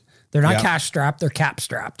strapped. They're not cash strapped. They're cap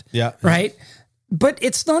strapped. Yeah. Right. But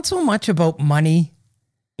it's not so much about money.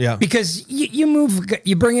 Yeah. Because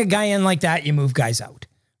you bring a guy in like that, you move guys out,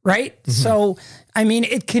 right? Mm-hmm. So, I mean,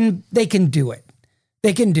 they can do it.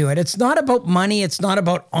 They can do it. It's not about money. It's not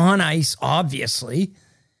about on ice, obviously.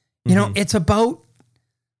 You know, it's about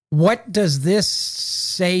what does this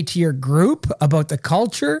say to your group about the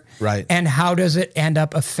culture? Right. And how does it end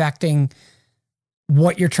up affecting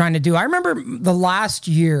what you're trying to do? I remember the last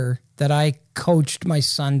year that I coached my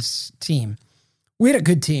son's team. We had a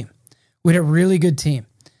good team. We had a really good team.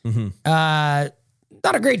 Not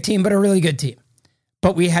a great team, but a really good team.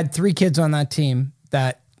 But we had 3 kids on that team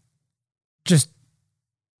that just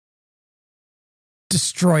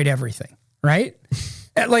destroyed everything, right?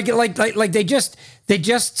 like they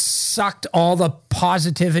just sucked all the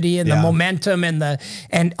positivity and the momentum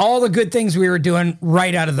and all the good things we were doing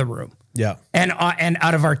right out of the room. Yeah. And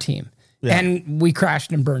out of our team. Yeah. And we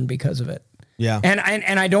crashed and burned because of it. Yeah. And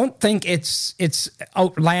I don't think it's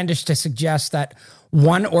outlandish to suggest that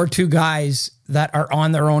 1 or 2 guys that are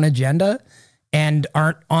on their own agenda and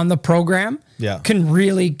aren't on the program can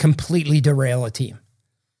really completely derail a team.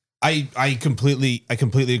 I completely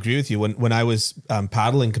agree with you. When I was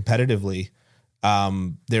paddling competitively,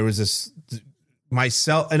 there was this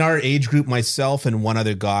myself in our age group. Myself and one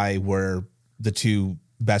other guy were the 2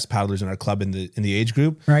 best paddlers in our club in the age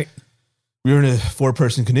group. Right. We were in a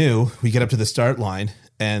 4-person canoe. We get up to the start line,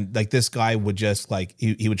 and like this guy would just like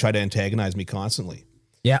he would try to antagonize me constantly.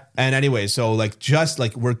 Yeah. And anyway, so like just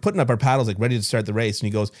like we're putting up our paddles, like ready to start the race, and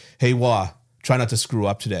he goes, "Hey, Wah, try not to screw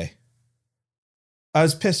up today." I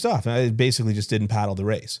was pissed off. I basically just didn't paddle the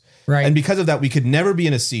race. Right. And because of that, we could never be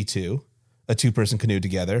in a C2, a 2-person canoe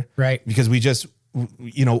together. Right. Because we just,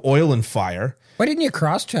 oil and fire. Why didn't you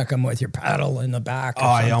cross-check him with your paddle in the back? Oh,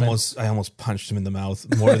 I almost punched him in the mouth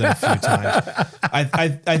more than a few times.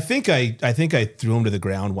 I think I threw him to the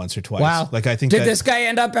ground once or twice. Wow. Like I think did this guy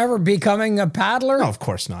end up ever becoming a paddler? No, of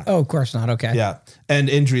course not. Oh, of course not. Okay. Yeah. And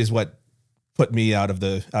injury is what put me out of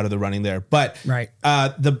the running there. But right.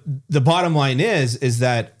 The bottom line is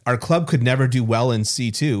that our club could never do well in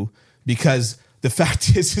C2 because the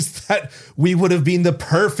fact is that we would have been the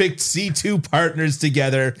perfect C2 partners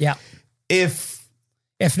together. Yeah. If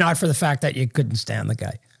not for the fact that you couldn't stand the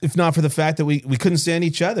guy. If not for the fact that we couldn't stand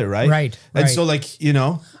each other, right? Right. And so like,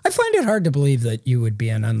 I find it hard to believe that you would be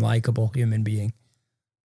an unlikable human being.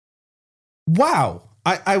 Wow.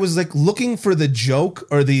 I was like looking for the joke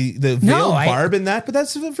or the veiled barb in that, but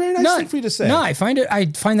that's a very nice thing for you to say. No, I find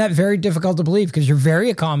that very difficult to believe because you're very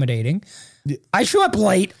accommodating. Yeah. I show up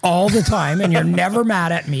late all the time and you're never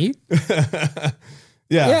mad at me.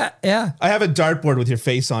 Yeah. Yeah. I have a dartboard with your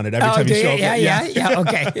face on it every time you show up. Yeah.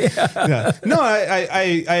 Okay. Yeah. No,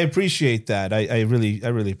 I appreciate that. I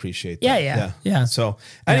really appreciate that. Yeah. So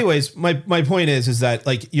anyways, my point is that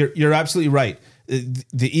like you're absolutely right.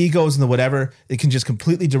 The egos and the whatever, it can just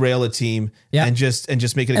completely derail a team and just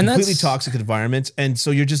make it a completely toxic environment. And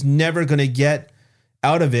so you're just never going to get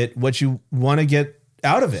out of it what you want to get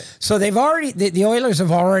out of it. So they've already, the Oilers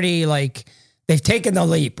have already like, they've taken the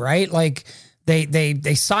leap, right? Like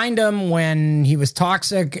they signed him when he was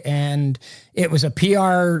toxic and it was a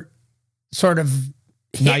PR sort of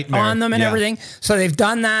hit nightmare on them and everything. So they've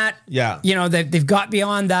done that. Yeah. They've got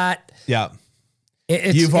beyond that. Yeah.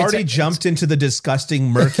 You've already jumped into the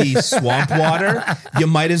disgusting, murky swamp water. You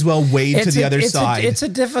might as well wade to the other side.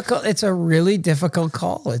 It's a really difficult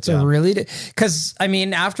call. Because I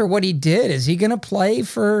mean, after what he did, is he going to play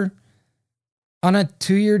on a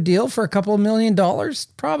 2-year deal for a couple of $1 million?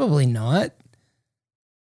 Probably not.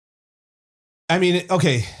 I mean,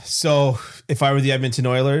 okay. So if I were the Edmonton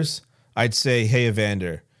Oilers, I'd say, hey,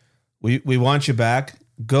 Evander, we want you back.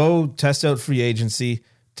 Go test out free agency.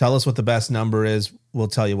 Tell us what the best number is. We'll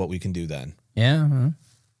tell you what we can do then. Yeah.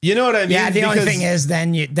 You know what I mean? Yeah. The only thing is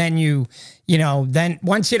then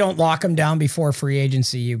once you don't lock them down before free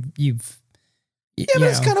agency, but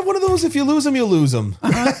it's kind of one of those, if you lose them, you lose them.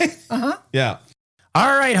 Yeah.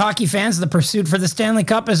 All right, hockey fans, the pursuit for the Stanley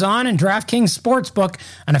Cup is on, and DraftKings Sportsbook,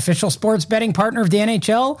 an official sports betting partner of the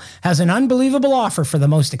NHL, has an unbelievable offer for the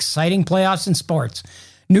most exciting playoffs in sports.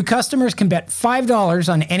 New customers can bet $5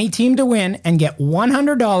 on any team to win and get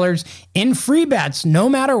 $100 in free bets no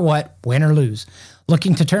matter what, win or lose.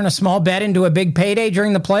 Looking to turn a small bet into a big payday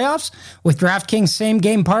during the playoffs? With DraftKings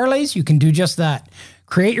same-game parlays, you can do just that.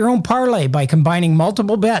 Create your own parlay by combining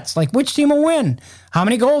multiple bets, like which team will win, how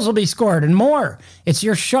many goals will be scored, and more. It's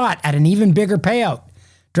your shot at an even bigger payout.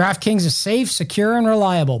 DraftKings is safe, secure, and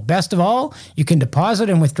reliable. Best of all, you can deposit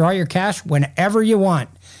and withdraw your cash whenever you want.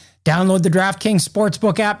 Download the DraftKings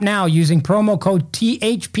Sportsbook app now using promo code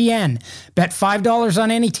THPN. Bet $5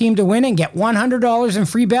 on any team to win and get $100 in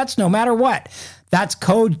free bets no matter what. That's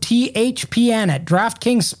code THPN at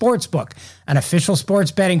DraftKings Sportsbook, an official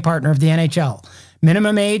sports betting partner of the NHL.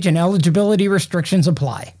 Minimum age and eligibility restrictions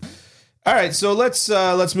apply. All right, so let's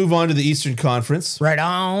move on to the Eastern Conference. Right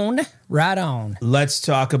on. Let's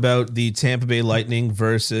talk about the Tampa Bay Lightning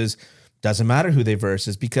versus, doesn't matter who they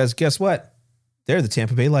versus, because guess what? They're the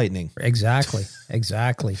Tampa Bay Lightning. Exactly.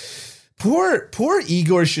 Poor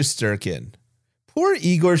Igor Shesterkin. Poor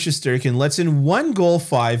Igor Shesterkin lets in 1 goal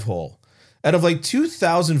 5 hole. Out of like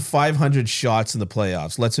 2,500 shots in the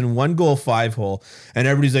playoffs, lets in 1 goal 5 hole, and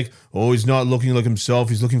everybody's like, oh, he's not looking like himself.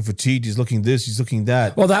 He's looking fatigued. He's looking this. He's looking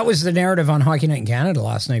that. Well, that was the narrative on Hockey Night in Canada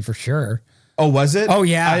last night for sure. Oh, was it? Oh,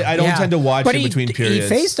 yeah. I don't tend to watch it between periods. He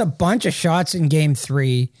faced a bunch of shots in Game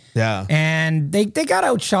 3. Yeah. And they got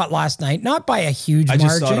outshot last night, not by a huge margin. I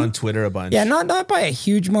just saw it on Twitter a bunch. Yeah, not by a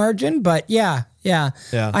huge margin, but yeah.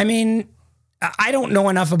 I mean, I don't know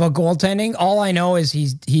enough about goaltending. All I know is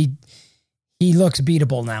he looks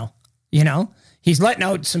beatable now, you know? He's letting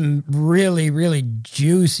out some really, really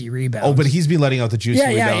juicy rebounds. Oh, but he's been letting out the juicy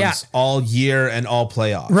rebounds all year and all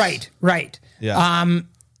playoffs. Right. Yeah.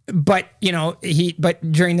 But, you know,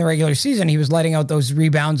 but during the regular season, he was letting out those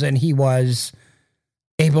rebounds and he was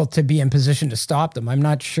able to be in position to stop them. I'm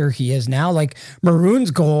not sure he is now. Like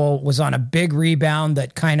Maroon's goal was on a big rebound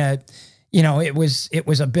that kind of, you know, it was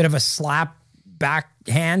a bit of a slap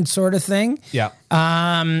backhand sort of thing. Yeah.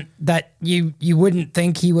 That you wouldn't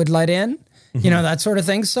think he would let in, you know, that sort of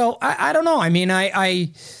thing. So I don't know. I mean, I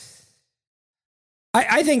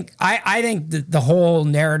think the whole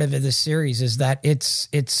narrative of this series is that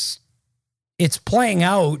it's playing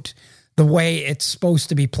out the way it's supposed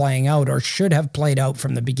to be playing out or should have played out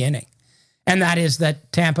from the beginning. And that is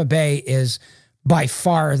that Tampa Bay is by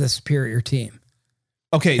far the superior team.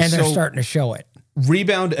 Okay. And they're starting to show it.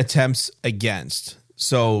 Rebound attempts against.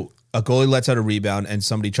 So a goalie lets out a rebound and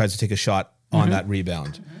somebody tries to take a shot on that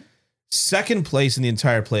rebound. Second place in the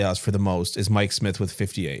entire playoffs for the most is Mike Smith with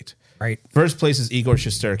 58. Right. First place is Igor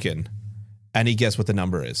Shesterkin. And guess what the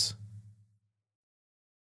number is?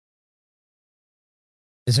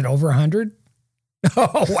 Is it over 100?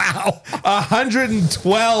 Oh, wow.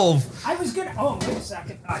 112. I was going to, wait a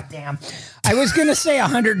second. Oh, damn. I was going to say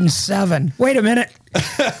 107. Wait a minute.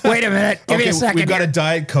 Give me a second. We've got a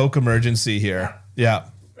Diet Coke emergency here. Yeah.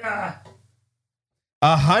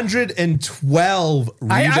 112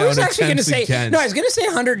 rebound I was actually going to say, against. no, I was going to say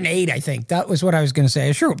 108, I think. That was what I was going to say.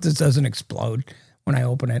 I sure hope this doesn't explode when I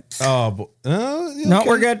open it. Oh, okay. No,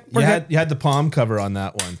 we're good. We're good. You had the palm cover on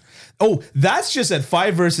that one. Oh, that's just at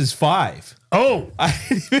 5 versus 5. Oh. I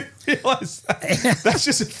didn't even realize that. That's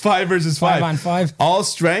just at 5 versus 5. 5 on 5. All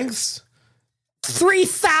strengths?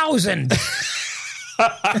 3,000.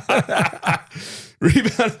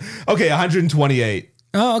 Rebound. Okay, 128.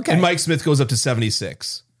 Oh, okay. And Mike Smith goes up to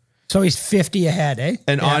 76. So he's 50 ahead, eh?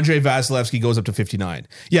 And Andrei Vasilevsky goes up to 59.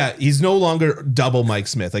 Yeah, he's no longer double Mike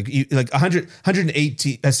Smith. Like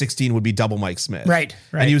 116 would be double Mike Smith. Right.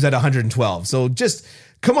 And he was at 112. So just,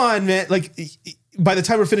 come on, man. Like, by the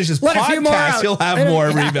time we're finished this podcast, he'll have more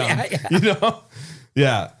rebound. You know?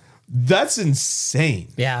 Yeah. That's insane.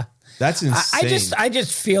 Yeah. That's insane. I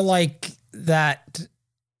just feel like that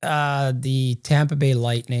the Tampa Bay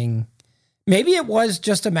Lightning, maybe it was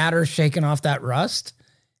just a matter of shaking off that rust.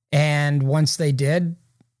 And once they did,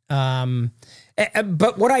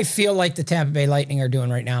 but what I feel like the Tampa Bay Lightning are doing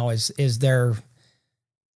right now is they're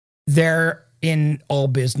in all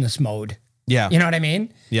business mode. Yeah. You know what I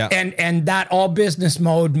mean? Yeah. And that all business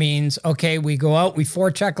mode means, okay, we go out, we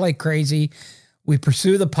forecheck like crazy, we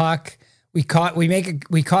pursue the puck, we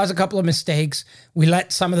cause a couple of mistakes, we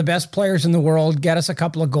let some of the best players in the world get us a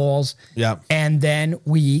couple of goals. Yeah. And then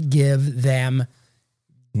we give them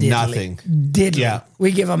nothing. Yeah.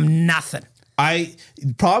 We give them nothing.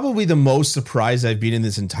 Probably the most surprised I've been in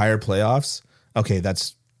this entire playoffs. Okay,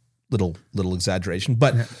 that's little exaggeration,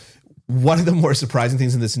 but one of the more surprising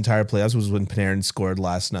things in this entire playoffs was when Panarin scored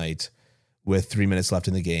last night with 3 minutes left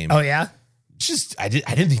in the game. Oh yeah. Just I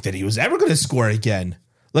didn't think that he was ever going to score again.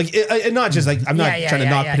 Like, and not just like, I'm not trying to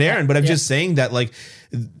knock Panarin, but I'm just saying that, like,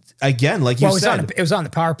 again, like you said, it was on the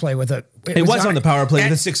power play with a. It was on the power play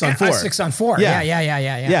with a 6-on-4. 6-on-4.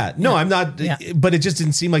 Yeah. No, I'm not. Yeah. But it just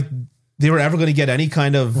didn't seem like they were ever going to get any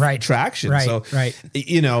kind of traction. Right.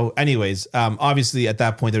 You know, anyways, obviously at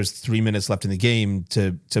that point, there's 3 minutes left in the game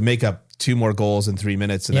to make up 2 more goals in 3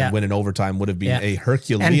 minutes and then win in overtime would have been a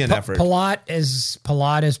Herculean effort.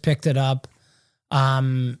 Palat has picked it up.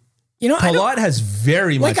 You know, Palat has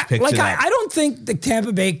very much picked it up. I don't think the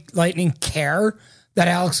Tampa Bay Lightning care that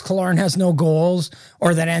Alex Killorn has no goals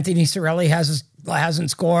or that Anthony Cirelli has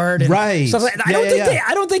hasn't scored. And Right. stuff like that.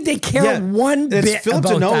 I don't think they care one bit It's Philip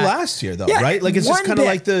about Deneau that. last year, though, Yeah, right? Like, it's just one kind of bit.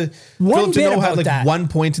 like the One Philip bit Deneau had about like that. 1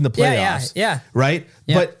 point in the playoffs. Yeah. Right?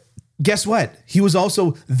 Yeah. But guess what? He was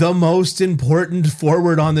also the most important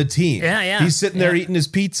forward on the team. Yeah. He's sitting there eating his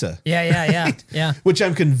pizza. Yeah. Which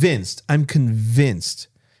I'm convinced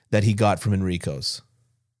that he got from Enrico's.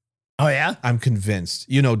 Oh, yeah? I'm convinced.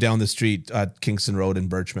 Down the street at Kingston Road in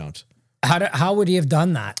Birchmount. How would he have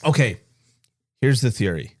done that? Okay. Here's the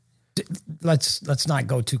theory. Let's not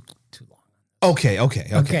go too long. Okay,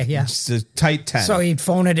 yeah. It's a tight 10. So he'd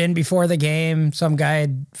phone it in before the game. Some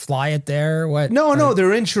guy'd fly it there. What? No,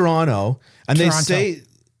 they're in Toronto. And Toronto. they say...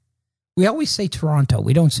 We always say Toronto.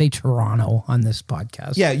 We don't say Toronto on this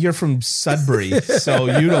podcast. Yeah, you're from Sudbury,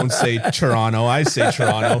 so you don't say Toronto. I say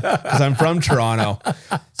Toronto because I'm from Toronto.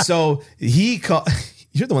 So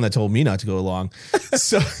you're the one that told me not to go along.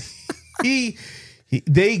 So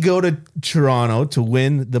they go to Toronto to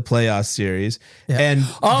win the playoff series, and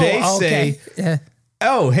they say,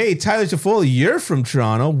 "Oh, hey, Tyler Toffoli, you're from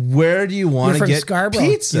Toronto. Where do you want to get Scarborough.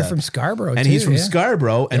 pizza?" You're from Scarborough, and too, he's from yeah.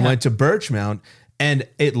 Scarborough and went to Birchmount. And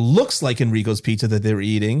it looks like Enrico's pizza that they were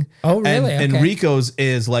eating. Oh, really? And Okay. Enrico's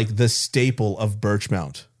is like the staple of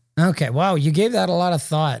Birchmount. Okay. Wow. You gave that a lot of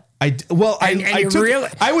thought. I was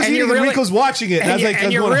eating Enrico's watching it. And I was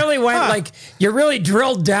like, you really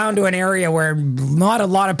drilled down to an area where not a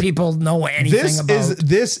lot of people know anything about.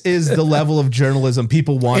 This is the level of journalism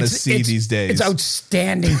people want to see these days. It's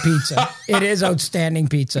outstanding pizza. It is outstanding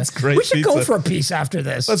pizza. It's great We should go pizza. for a piece after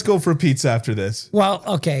this. Let's go for a pizza after this. Well,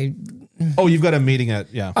 okay. Oh, you've got a meeting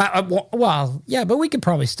at, Well, yeah, but we could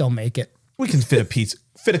probably still make it. We can fit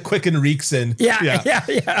a quick Enrique's in. Yeah.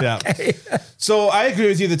 Okay. So I agree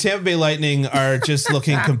with you. The Tampa Bay Lightning are just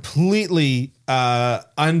looking completely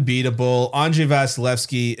unbeatable. Andrei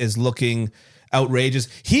Vasilevsky is looking outrageous.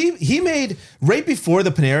 He made, right before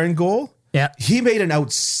the Panarin goal, he made an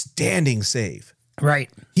outstanding save.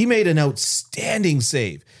 Right. He made an outstanding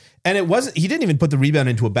save. And he didn't even put the rebound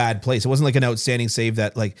into a bad place. It wasn't like an outstanding save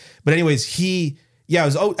but anyways, it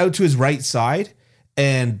was out to his right side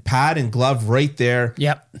and pad and glove right there.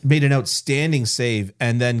 Yep. Made an outstanding save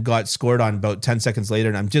and then got scored on about 10 seconds later.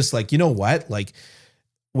 And I'm just like, you know what? Like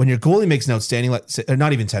when your goalie makes an outstanding, or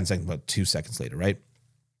not even 10 seconds, but 2 seconds later, right?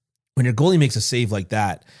 When your goalie makes a save like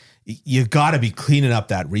that, you got to be cleaning up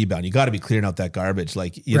that rebound. You got to be clearing up that garbage.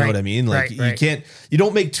 Like, you know what I mean? Like you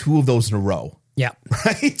don't make 2 of those in a row. Yeah.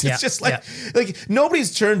 Right. It's just like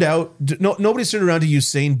nobody's turned around to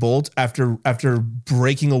Usain Bolt after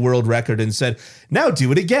breaking a world record and said, now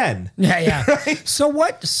do it again. Yeah. Right? So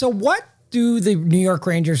what do the New York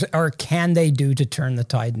Rangers, or can they do to turn the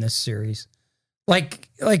tide in this series?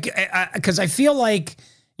 Because I feel like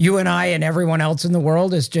you and I and everyone else in the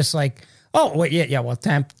world is just like, oh, well,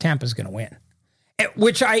 Tampa's going to win.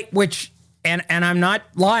 And I'm not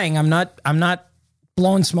lying. I'm not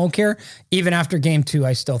blowing smoke here. Even after game 2,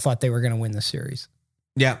 I still thought they were going to win the series.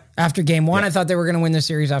 Yeah. After game 1, I thought they were going to win the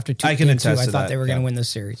series. After game 2, I thought they were going to win the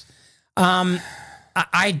series. I'm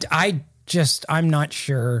not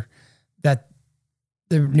sure that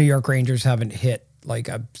the New York Rangers haven't hit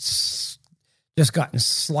just gotten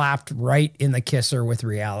slapped right in the kisser with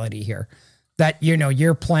reality here. That,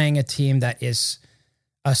 you're playing a team that is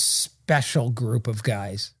a special group of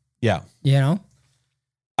guys. Yeah.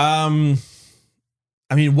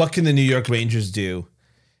 I mean, what can the New York Rangers do?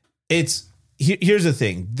 Here's the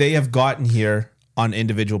thing. They have gotten here on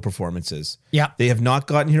individual performances. Yeah. They have not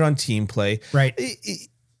gotten here on team play. Right.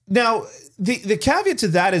 Now, the caveat to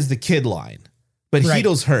that is the kid line, but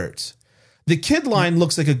Hedo's hurt. The kid line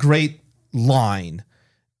looks like a great line,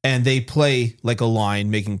 and they play like a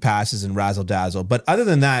line, making passes and razzle dazzle. But other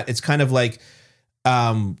than that, it's kind of like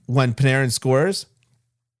when Panarin scores,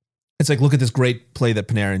 it's like, look at this great play that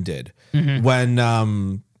Panarin did. Mm-hmm. When,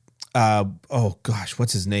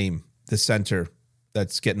 what's his name? The center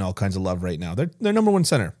that's getting all kinds of love right now. They're number 1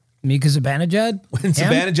 center. Mika Zibanejad? When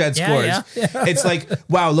Zibanejad scores, it's like,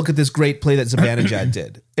 wow, look at this great play that Zibanejad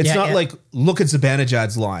did. It's not like, look at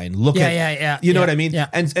Zibanejad's line. Look at, you know what I mean? Yeah.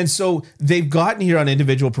 And so they've gotten here on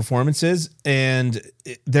individual performances, and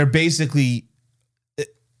they're basically,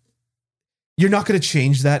 you're not going to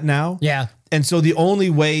change that now. Yeah. And so the only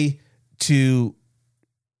way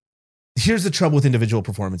here's the trouble with individual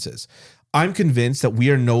performances. I'm convinced that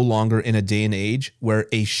we are no longer in a day and age where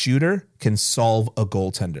a shooter can solve a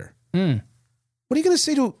goaltender. What are you going to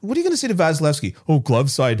say to Vasilevsky? Oh,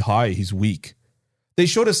 glove side high, he's weak. They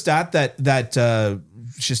showed a stat that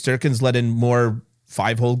Shesterkin's let in more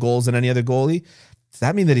 5-hole goals than any other goalie. Does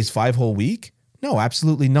that mean that he's 5-hole weak? No,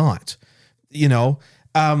 absolutely not.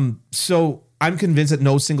 So I'm convinced that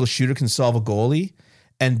no single shooter can solve a goalie.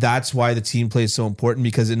 And that's why the team play is so important,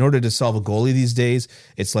 because in order to solve a goalie these days,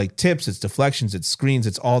 it's like tips, it's deflections, it's screens,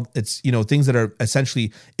 it's things that are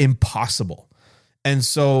essentially impossible. And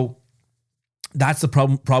so that's the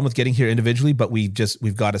problem with getting here individually, but we've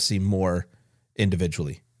got to see more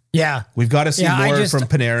individually. Yeah. We've got to see more from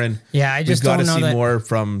Panarin. Yeah, I just we've got to don't know see that, more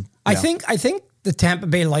from I think the Tampa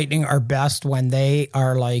Bay Lightning are best when they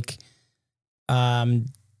are like the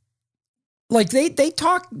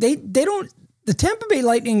Tampa Bay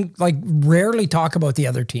Lightning like rarely talk about the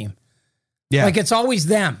other team. Yeah. Like it's always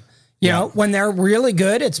them. You know, when they're really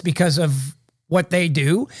good, it's because of what they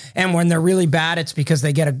do. And when they're really bad, it's because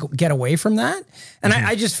they get away from that. And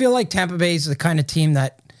I just feel like Tampa Bay is the kind of team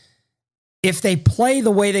that if they play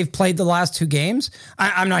the way they've played the last 2 games,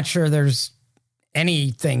 I'm not sure there's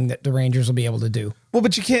anything that the Rangers will be able to do. Well,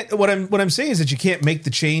 but you can't, what I'm saying is that you can't make the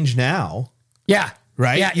change now. Yeah.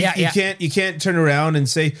 Right? You can't turn around and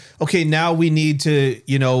say, okay, now we need to,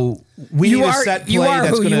 need a set play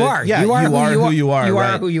that's going to... Yeah, you are who you are. You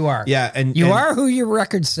are who you are. Yeah. And you are who your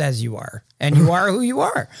record says you are. And you are who you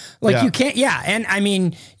are. Like you can't... Yeah. And I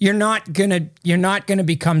mean, you're not going to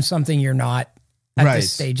become something you're not at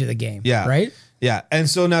this stage of the game. Yeah. Right? Yeah. And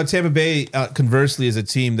so now Tampa Bay, conversely, is a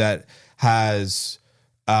team that has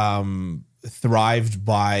thrived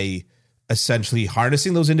by essentially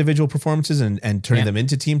harnessing those individual performances and turning them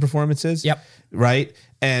into team performances. Yep. Right.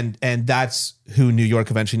 And that's who New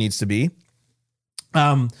York eventually needs to be.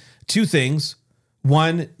 2 things.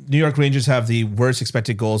 One, New York Rangers have the worst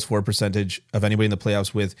expected goals for percentage of anybody in the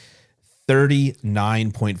playoffs with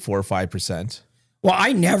 39.45%. Well,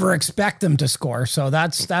 I never expect them to score. So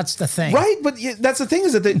that's the thing. Right. But that's the thing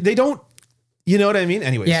is that they don't, you know what I mean?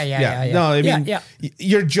 Anyways. Yeah. No, I mean,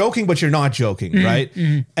 you're joking, but you're not joking, right?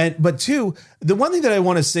 Mm-hmm. But 2, the one thing that I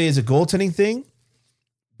want to say is a goaltending thing.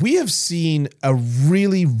 We have seen a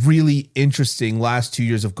really, really interesting last 2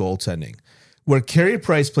 years of goaltending where Carey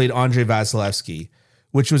Price played Andrei Vasilevsky,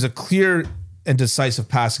 which was a clear and decisive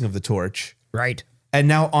passing of the torch. Right. And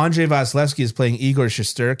now Andrei Vasilevsky is playing Igor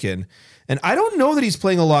Shesterkin. And I don't know that he's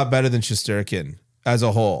playing a lot better than Shesterkin as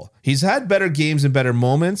a whole. He's had better games and better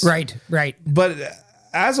moments. Right. But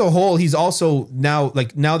as a whole, he's also now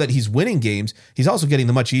that he's winning games, he's also getting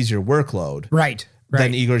the much easier workload. Right.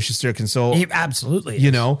 Than Igor Shesterkin. So he absolutely is.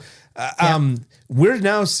 We're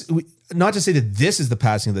now, not to say that this is the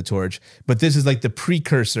passing of the torch, but this is like the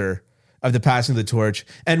precursor of the passing of the torch.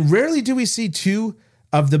 And rarely do we see 2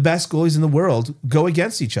 of the best goalies in the world go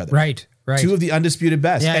against each other. Right. 2 of the undisputed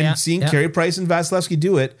best. Seeing Carey Price and Vasilevsky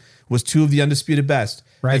do it was 2 of the undisputed best.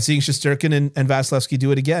 Right. And seeing Shesterkin and Vasilevsky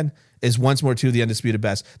do it again is once more 2 of the undisputed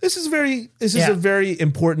best. This is a very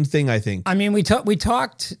important thing, I think. I mean, we talked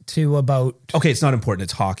about... Okay, it's not important.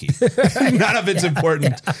 It's hockey. None of it's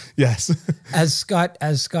important. Yeah. Yes. As Scott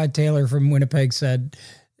Taylor from Winnipeg said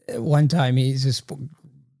one time, he's a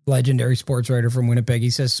legendary sports writer from Winnipeg. He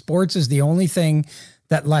says, sports is the only thing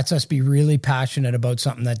that lets us be really passionate about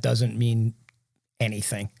something that doesn't mean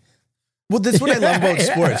anything. Well, that's what I love about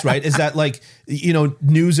sports, right? Is that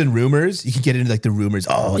news and rumors, you can get into like the rumors.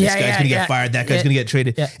 Oh, this guy's going to get fired. That guy's going to get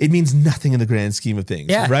traded. Yeah. It means nothing in the grand scheme of things,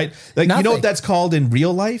 right? Like, nothing. You know what that's called in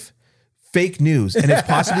real life? Fake news. And it's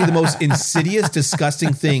possibly the most insidious,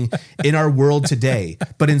 disgusting thing in our world today.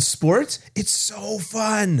 But in sports, it's so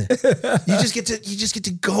fun. You just get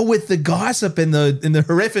to go with the gossip and the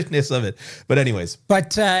horrificness of it. But anyways.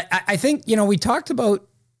 But I think, we talked about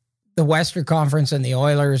the Western Conference and the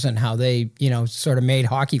Oilers and how they, sort of made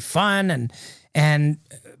hockey fun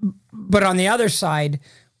but on the other side,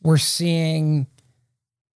 we're seeing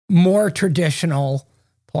more traditional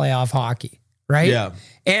playoff hockey, right? Yeah.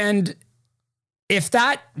 And if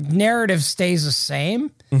that narrative stays the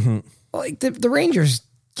same, like the Rangers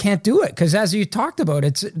can't do it because, as you talked about,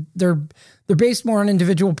 they're based more on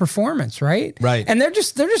individual performance, right? Right. And they're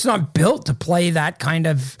just not built to play that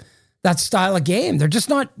style of game. They're just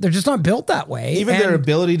not built that way. Even their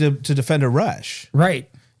ability to defend a rush. Right.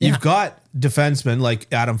 You've got defensemen like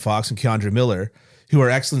Adam Fox and Keandre Miller who are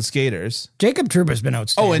excellent skaters. Jacob Trouba's been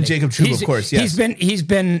outstanding. Oh, and Jacob Trouba, of course, yes.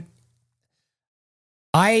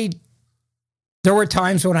 There were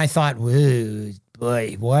times when I thought, whoa,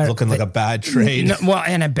 boy, what? Looking like a bad trade.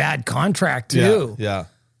 And a bad contract too. Yeah.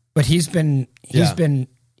 But he's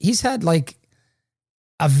had like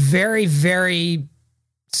a very, very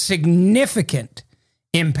significant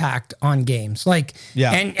impact on games.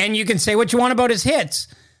 And you can say what you want about his hits,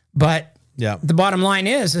 but the bottom line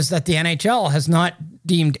is that the NHL has not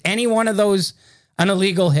deemed any one of those an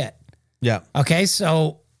illegal hit. Yeah. Okay.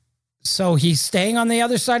 So he's staying on the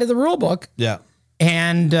other side of the rule book. Yeah.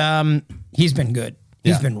 And he's been good.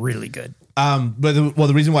 He's been really good.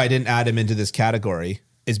 The reason why I didn't add him into this category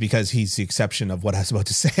is because he's the exception of what I was about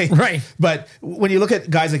to say. Right. But when you look at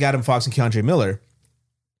guys like Adam Fox and Keandre Miller,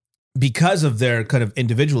 because of their kind of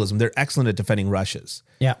individualism, they're excellent at defending rushes.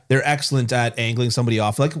 Yeah. They're excellent at angling somebody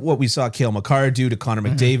off, like what we saw Cale Makar do to Connor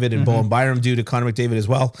McDavid and Bowen Byram do to Connor McDavid as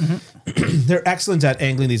well. They're excellent at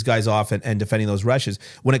angling these guys off and defending those rushes.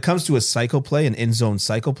 When it comes to a cycle play, an in-zone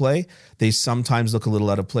cycle play, they sometimes look a little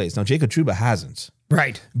out of place. Now, Jacob Trouba hasn't.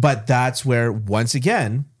 Right. But that's where, once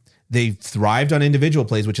again, they thrived on individual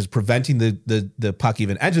plays, which is preventing the puck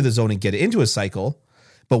even enter the zone and get into a cycle.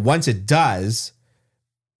 But once it does,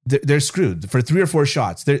 they're screwed for 3 or 4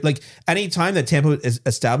 shots. They're like, any time that Tampa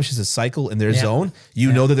establishes a cycle in their zone,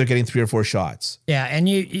 you know that they're getting 3 or 4 shots. Yeah, and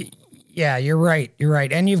you're right. You're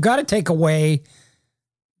right. And you've got to take away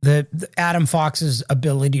the Adam Fox's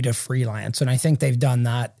ability to freelance. And I think they've done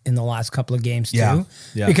that in the last couple of games too.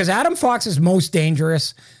 Yeah. Because Adam Fox is most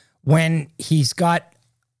dangerous when he's got,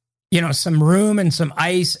 some room and some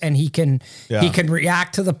ice, and he can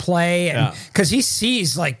react to the play, and because he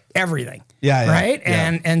sees like everything. Right.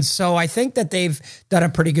 Yeah. And so I think that they've done a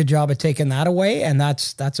pretty good job of taking that away. And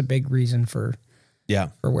that's a big reason for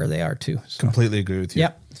where they are too. So. Completely agree with you.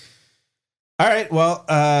 Yep. All right. Well,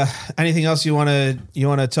 anything else you want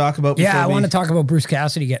to talk about? Yeah. I want to talk about Bruce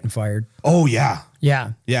Cassidy getting fired. Oh yeah.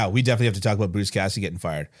 Yeah. Yeah. We definitely have to talk about Bruce Cassidy getting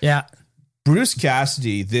fired. Yeah. Bruce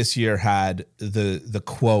Cassidy this year had the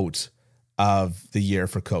quote of the year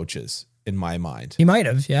for coaches in my mind. He might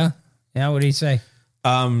have. Yeah. Yeah. What did he say?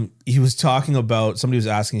 He was talking about, somebody was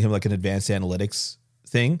asking him like an advanced analytics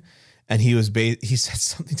thing. And he said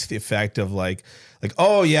something to the effect of like,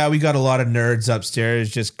 oh yeah, we got a lot of nerds upstairs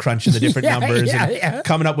just crunching the different numbers and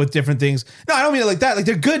coming up with different things. No, I don't mean it like that. Like,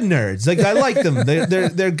 they're good nerds. Like, I like them.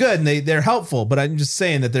 They're good and they're helpful. But I'm just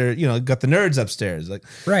saying that they're, got the nerds upstairs. Like,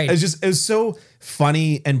 right. It was so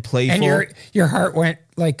funny and playful. And your heart went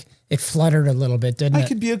like, it fluttered a little bit, didn't it? I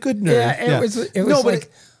could be a good nerd. Yeah, it was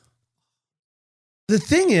like. The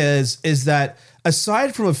thing is that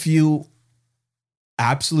aside from a few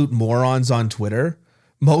absolute morons on Twitter,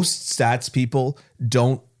 most stats people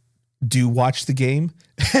don't watch the game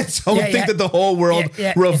and don't think that the whole world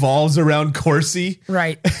revolves around Corsi,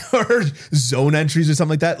 right? Or zone entries or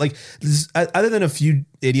something like that. Like, other than a few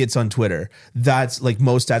idiots on Twitter, that's like,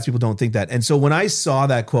 most stats people don't think that. And so when I saw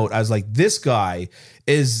that quote, I was like, this guy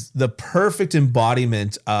is the perfect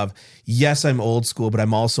embodiment of, yes, I'm old school, but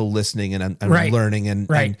I'm also listening and I'm learning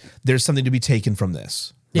and there's something to be taken from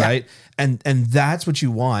this. Yeah. Right. And that's what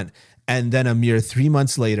you want. And then a mere 3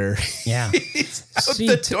 months later, he's out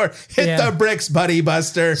the door. Hit the bricks, buddy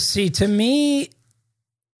buster. See, to me,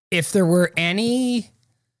 if there were any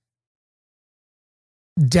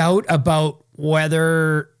doubt about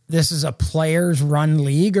whether this is a players run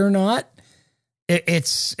league or not,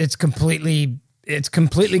 it's completely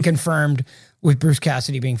confirmed with Bruce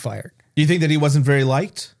Cassidy being fired. Do you think that he wasn't very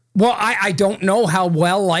liked? Well, I don't know how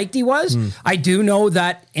well liked he was. I do know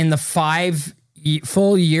that in the 5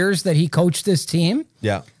 full years that he coached this team,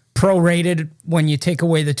 prorated when you take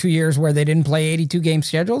away the 2 years where they didn't play 82 game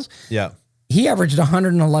schedules, he averaged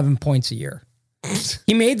 111 points a year.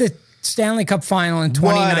 He made the Stanley Cup final in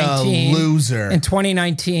 2019. What a loser. In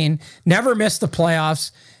 2019, never missed the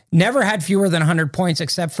playoffs, never had fewer than 100 points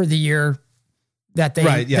except for the year that they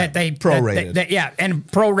prorated. And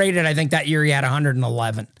prorated, I think that year he had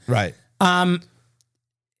 111. Right. And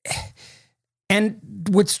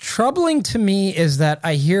what's troubling to me is that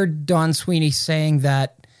I hear Don Sweeney saying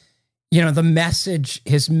that, the message,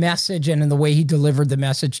 his message and in the way he delivered the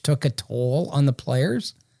message took a toll on the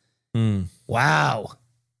players. Wow.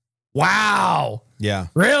 Yeah.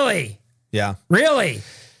 Really? Yeah. Really?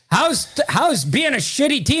 How's being a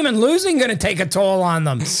shitty team and losing going to take a toll on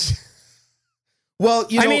them? Well,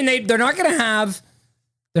 they're not going to have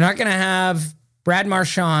Brad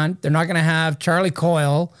Marchand. They're not going to have Charlie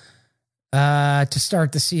Coyle to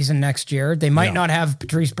start the season next year. They might not have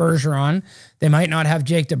Patrice Bergeron. They might not have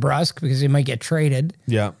Jake DeBrusk because he might get traded.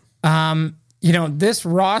 Yeah. This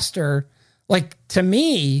roster, like, to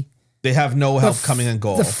me, they have no help coming in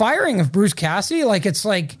goal. The firing of Bruce Cassidy, it's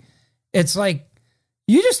like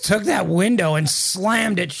you just took that window and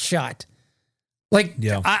slammed it shut.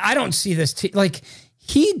 I don't see this team.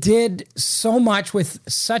 He did so much with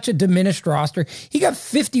such a diminished roster. He got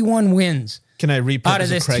 51 wins. Can I repeat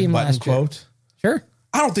this Craig Button quote? Sure.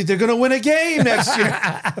 I don't think they're going to win a game next year.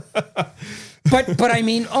 but I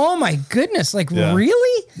mean, oh my goodness!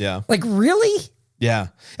 Really? Yeah. Really? Yeah.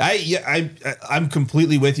 I'm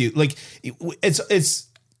completely with you. It's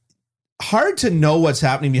hard to know what's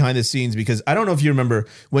happening behind the scenes because I don't know if you remember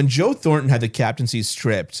when Joe Thornton had the captaincy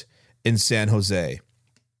stripped in San Jose.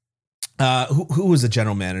 Who was the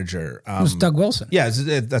general manager? It was Doug Wilson. Yeah,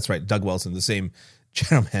 that's right. Doug Wilson, the same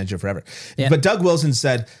general manager forever. Yeah. But Doug Wilson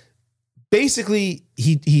said, basically,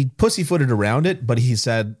 he pussyfooted around it, but he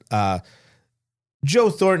said, Joe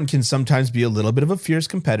Thornton can sometimes be a little bit of a fierce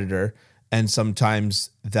competitor, and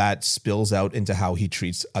sometimes that spills out into how he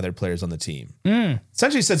treats other players on the team.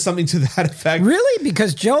 Essentially said something to that effect. Really?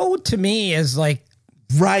 Because Joe, to me, is like...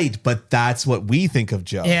 Right, but that's what we think of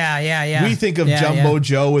Joe. Yeah. We think of Jumbo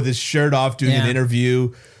Joe with his shirt off doing an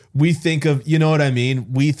interview. We think of, you know what I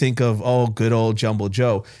mean? We think of, good old Jumbo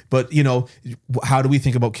Joe. But, how do we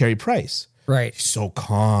think about Carey Price? Right. He's so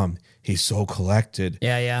calm. He's so collected.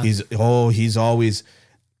 Yeah. He's always...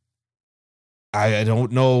 I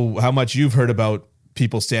don't know how much you've heard about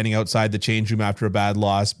people standing outside the change room after a bad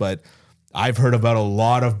loss, but I've heard about a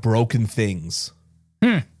lot of broken things.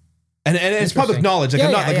 And it's public knowledge. Like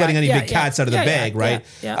I'm not letting any big cats out of the bag, right?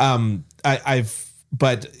 Yeah.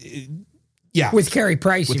 Yeah. With Carey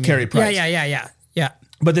Price. With Carey Price. Yeah.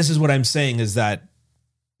 But this is what I'm saying is that,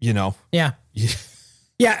 Yeah. Yeah.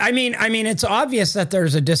 I mean, it's obvious that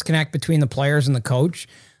there's a disconnect between the players and the coach.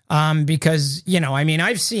 Because,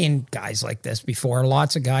 I've seen guys like this before,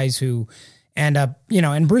 lots of guys who end up,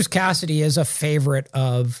 and Bruce Cassidy is a favorite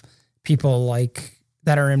of people like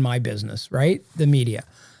that are in my business, right? The media.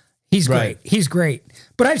 He's great. Right. He's great.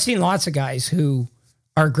 But I've seen lots of guys who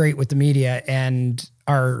are great with the media and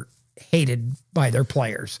are hated by their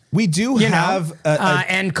players. We do have...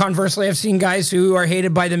 and conversely, I've seen guys who are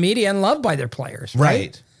hated by the media and loved by their players.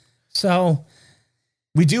 Right. So...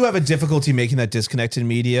 We do have a difficulty making that disconnect in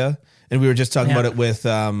media. And we were just talking about it with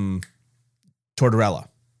Tortorella.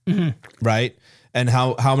 Right? And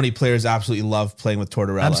how many players absolutely love playing with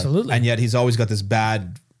Tortorella. Absolutely. And yet he's always got this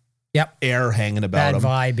bad... air hanging about him.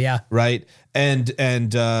 Bad vibe, yeah. Right. And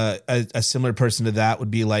a similar person to that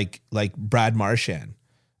would be like Brad Marchand.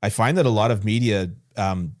 I find that a lot of media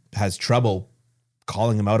has trouble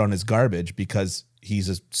calling him out on his garbage because he's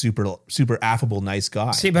a super affable, nice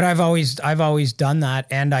guy. See, but I've always done that,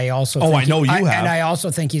 and I also I know you have, and I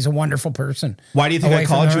also think he's a wonderful person. Why do you think I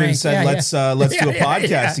called you and said let's do a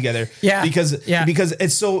podcast together? Yeah, because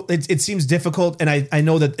it seems difficult, and I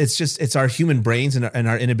know that it's our human brains and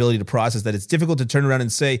our inability to process that. It's difficult to turn around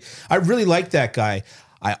and say I really like that guy.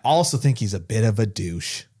 I also think he's a bit of a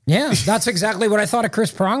douche. Yeah, that's exactly what I thought of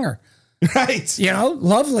Chris Pronger. Right.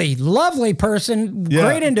 Lovely person,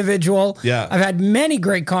 great individual. Yeah. I've had many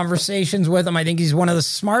great conversations with him. I think he's one of the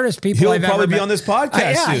smartest people I've ever met. He'll probably be on this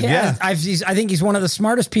podcast soon. Yeah. I think he's one of the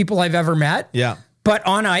smartest people I've ever met. Yeah. But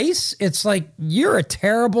on ice, it's like you're a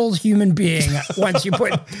terrible human being once you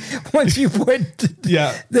put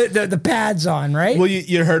the pads on, right? Well,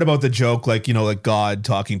 you heard about the joke, like God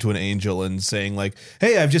talking to an angel and saying like,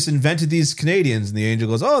 "Hey, I've just invented these Canadians," and the angel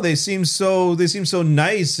goes, "Oh, they seem so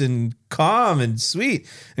nice and calm and sweet,"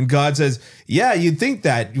 and God says, "Yeah, you'd think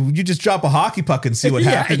that. You just drop a hockey puck and see what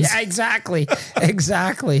happens." Yeah, exactly.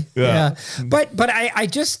 Yeah. But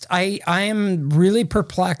I am really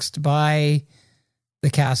perplexed by the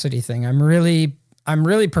Cassidy thing. I'm really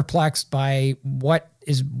perplexed by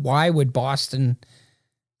why would Boston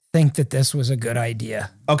think that this was a good idea?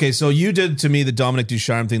 Okay, so you did to me the Dominic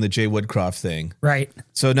Ducharme thing, the Jay Woodcroft thing. Right.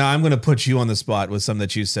 So now I'm going to put you on the spot with something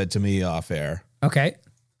that you said to me off air. Okay.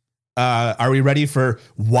 Are we ready for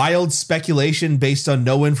wild speculation based on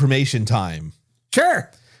no information time? Sure.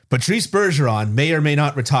 Patrice Bergeron may or may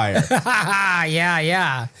not retire.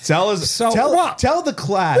 Yeah. Tell the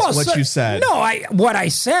class what you said. No, what I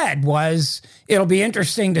said was it'll be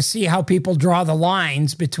interesting to see how people draw the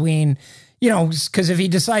lines between, because if he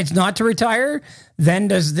decides not to retire, then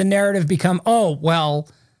does the narrative become,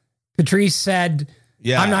 Patrice said,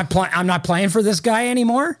 I'm not playing for this guy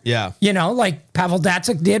anymore. Yeah. Like Pavel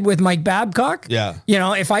Datsyuk did with Mike Babcock. Yeah.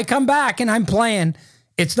 If I come back and I'm playing,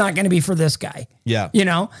 it's not going to be for this guy. Yeah.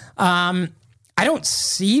 I don't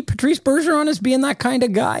see Patrice Bergeron as being that kind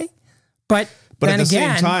of guy, but at the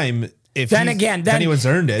same time, if anyone's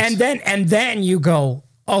earned it, and then you go,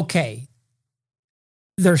 okay,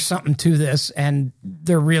 there's something to this, and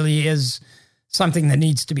there really is something that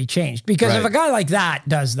needs to be changed. Because if a guy like that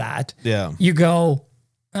does that, you go,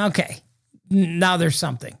 okay, now there's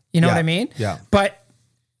something. You know what I mean? Yeah. But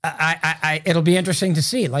it'll be interesting to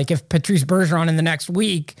see, like if Patrice Bergeron in the next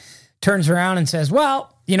week turns around and says,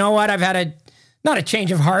 well, you know what, I've had not a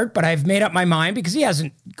change of heart, but I've made up my mind, because he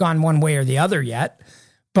hasn't gone one way or the other yet.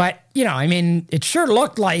 But, it sure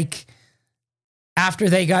looked like after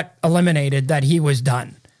they got eliminated that he was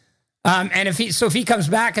done. And if he comes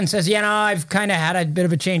back and says, I've kind of had a bit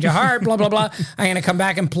of a change of heart, blah, blah, blah, I'm going to come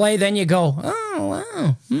back and play, then you go,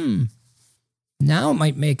 oh, wow, Now it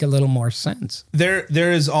might make a little more sense. There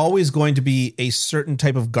is always going to be a certain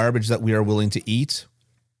type of garbage that we are willing to eat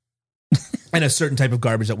and a certain type of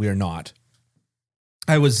garbage that we are not.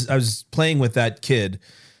 I was playing with that kid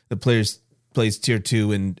that plays tier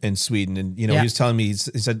 2 in Sweden. And, he was telling me, he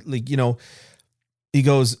said, like, he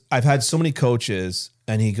goes, I've had so many coaches,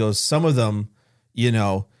 and he goes, some of them,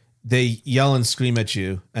 they yell and scream at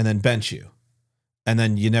you and then bench you. And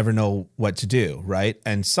then you never know what to do, right?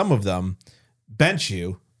 And some of them bench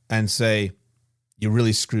you and say, you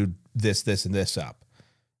really screwed this, and this up.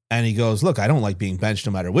 And he goes, look, I don't like being benched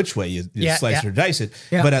no matter which way you slice or dice it,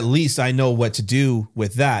 but at least I know what to do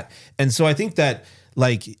with that. And so I think that,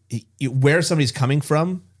 like, where somebody's coming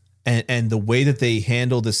from and the way that they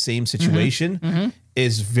handle the same situation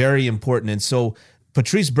is very important. And so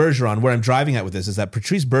Patrice Bergeron, where I'm driving at with this, is that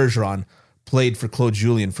Patrice Bergeron played for Claude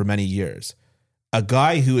Julien for many years. A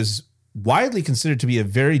guy who is widely considered to be a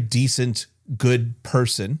very decent, good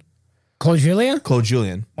person. Claude Julien? Claude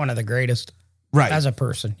Julien. One of the greatest. Right. As a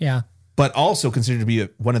person, yeah. But also considered to be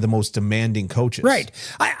one of the most demanding coaches. Right.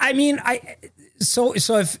 So if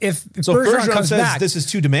Bergeron comes says back, this is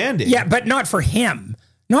too demanding. Yeah, but not for him.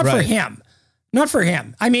 Not for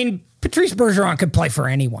him. I mean, Patrice Bergeron could play for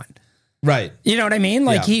anyone. Right. You know what I mean?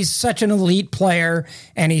 Like, he's such an elite player,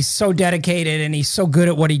 and he's so dedicated, and he's so good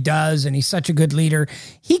at what he does, and he's such a good leader.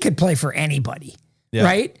 He could play for anybody,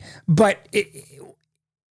 right? But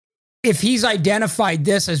if he's identified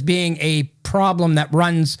this as being a problem that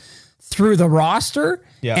runs through the roster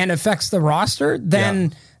and affects the roster,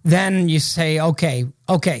 then you say, okay.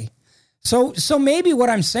 So maybe what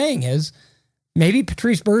I'm saying is, maybe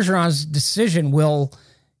Patrice Bergeron's decision will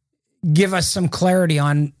give us some clarity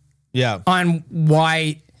on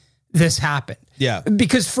why this happened. Yeah.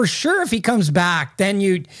 Because for sure, if he comes back, then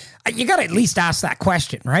you got to at least ask that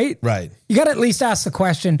question, right? Right. You got to at least ask the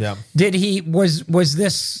question. Yeah. Was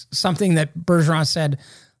this something that Bergeron said,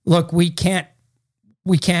 look, we can't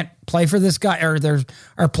play for this guy, or there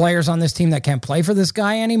are players on this team that can't play for this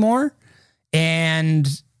guy anymore. And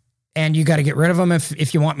you got to get rid of him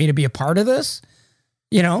if you want me to be a part of this,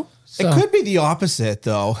 So. It could be the opposite,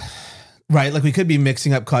 though. Right, like we could be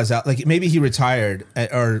mixing up causality. Like maybe he retired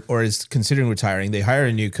or is considering retiring. They hire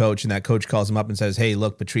a new coach, and that coach calls him up and says, "Hey,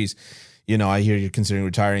 look, Patrice, I hear you're considering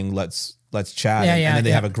retiring. Let's chat." And then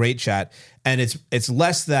they have a great chat. And it's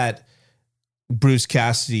less that Bruce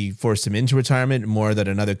Cassidy forced him into retirement, more that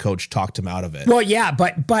another coach talked him out of it. Well, yeah,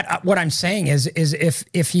 but what I'm saying is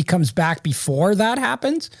if he comes back before that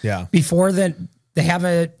happens, before that they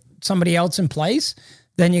have somebody else in place,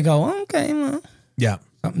 then you go, okay, well,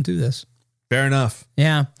 something to this. Fair enough.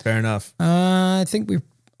 Yeah. Fair enough. I think we've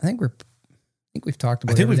talked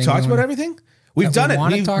about everything. We've talked about everything. We've done it.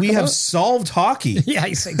 We have solved hockey.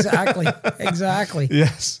 Yes, exactly. Exactly.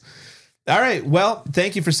 Yes. All right. Well,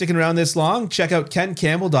 thank you for sticking around this long. Check out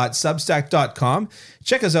kencampbell.substack.com.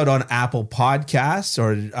 Check us out on Apple Podcasts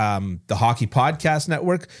or the Hockey Podcast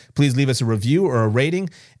Network. Please leave us a review or a rating.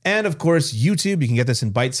 And of course, YouTube. You can get this in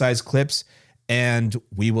bite-sized clips. And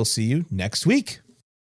we will see you next week.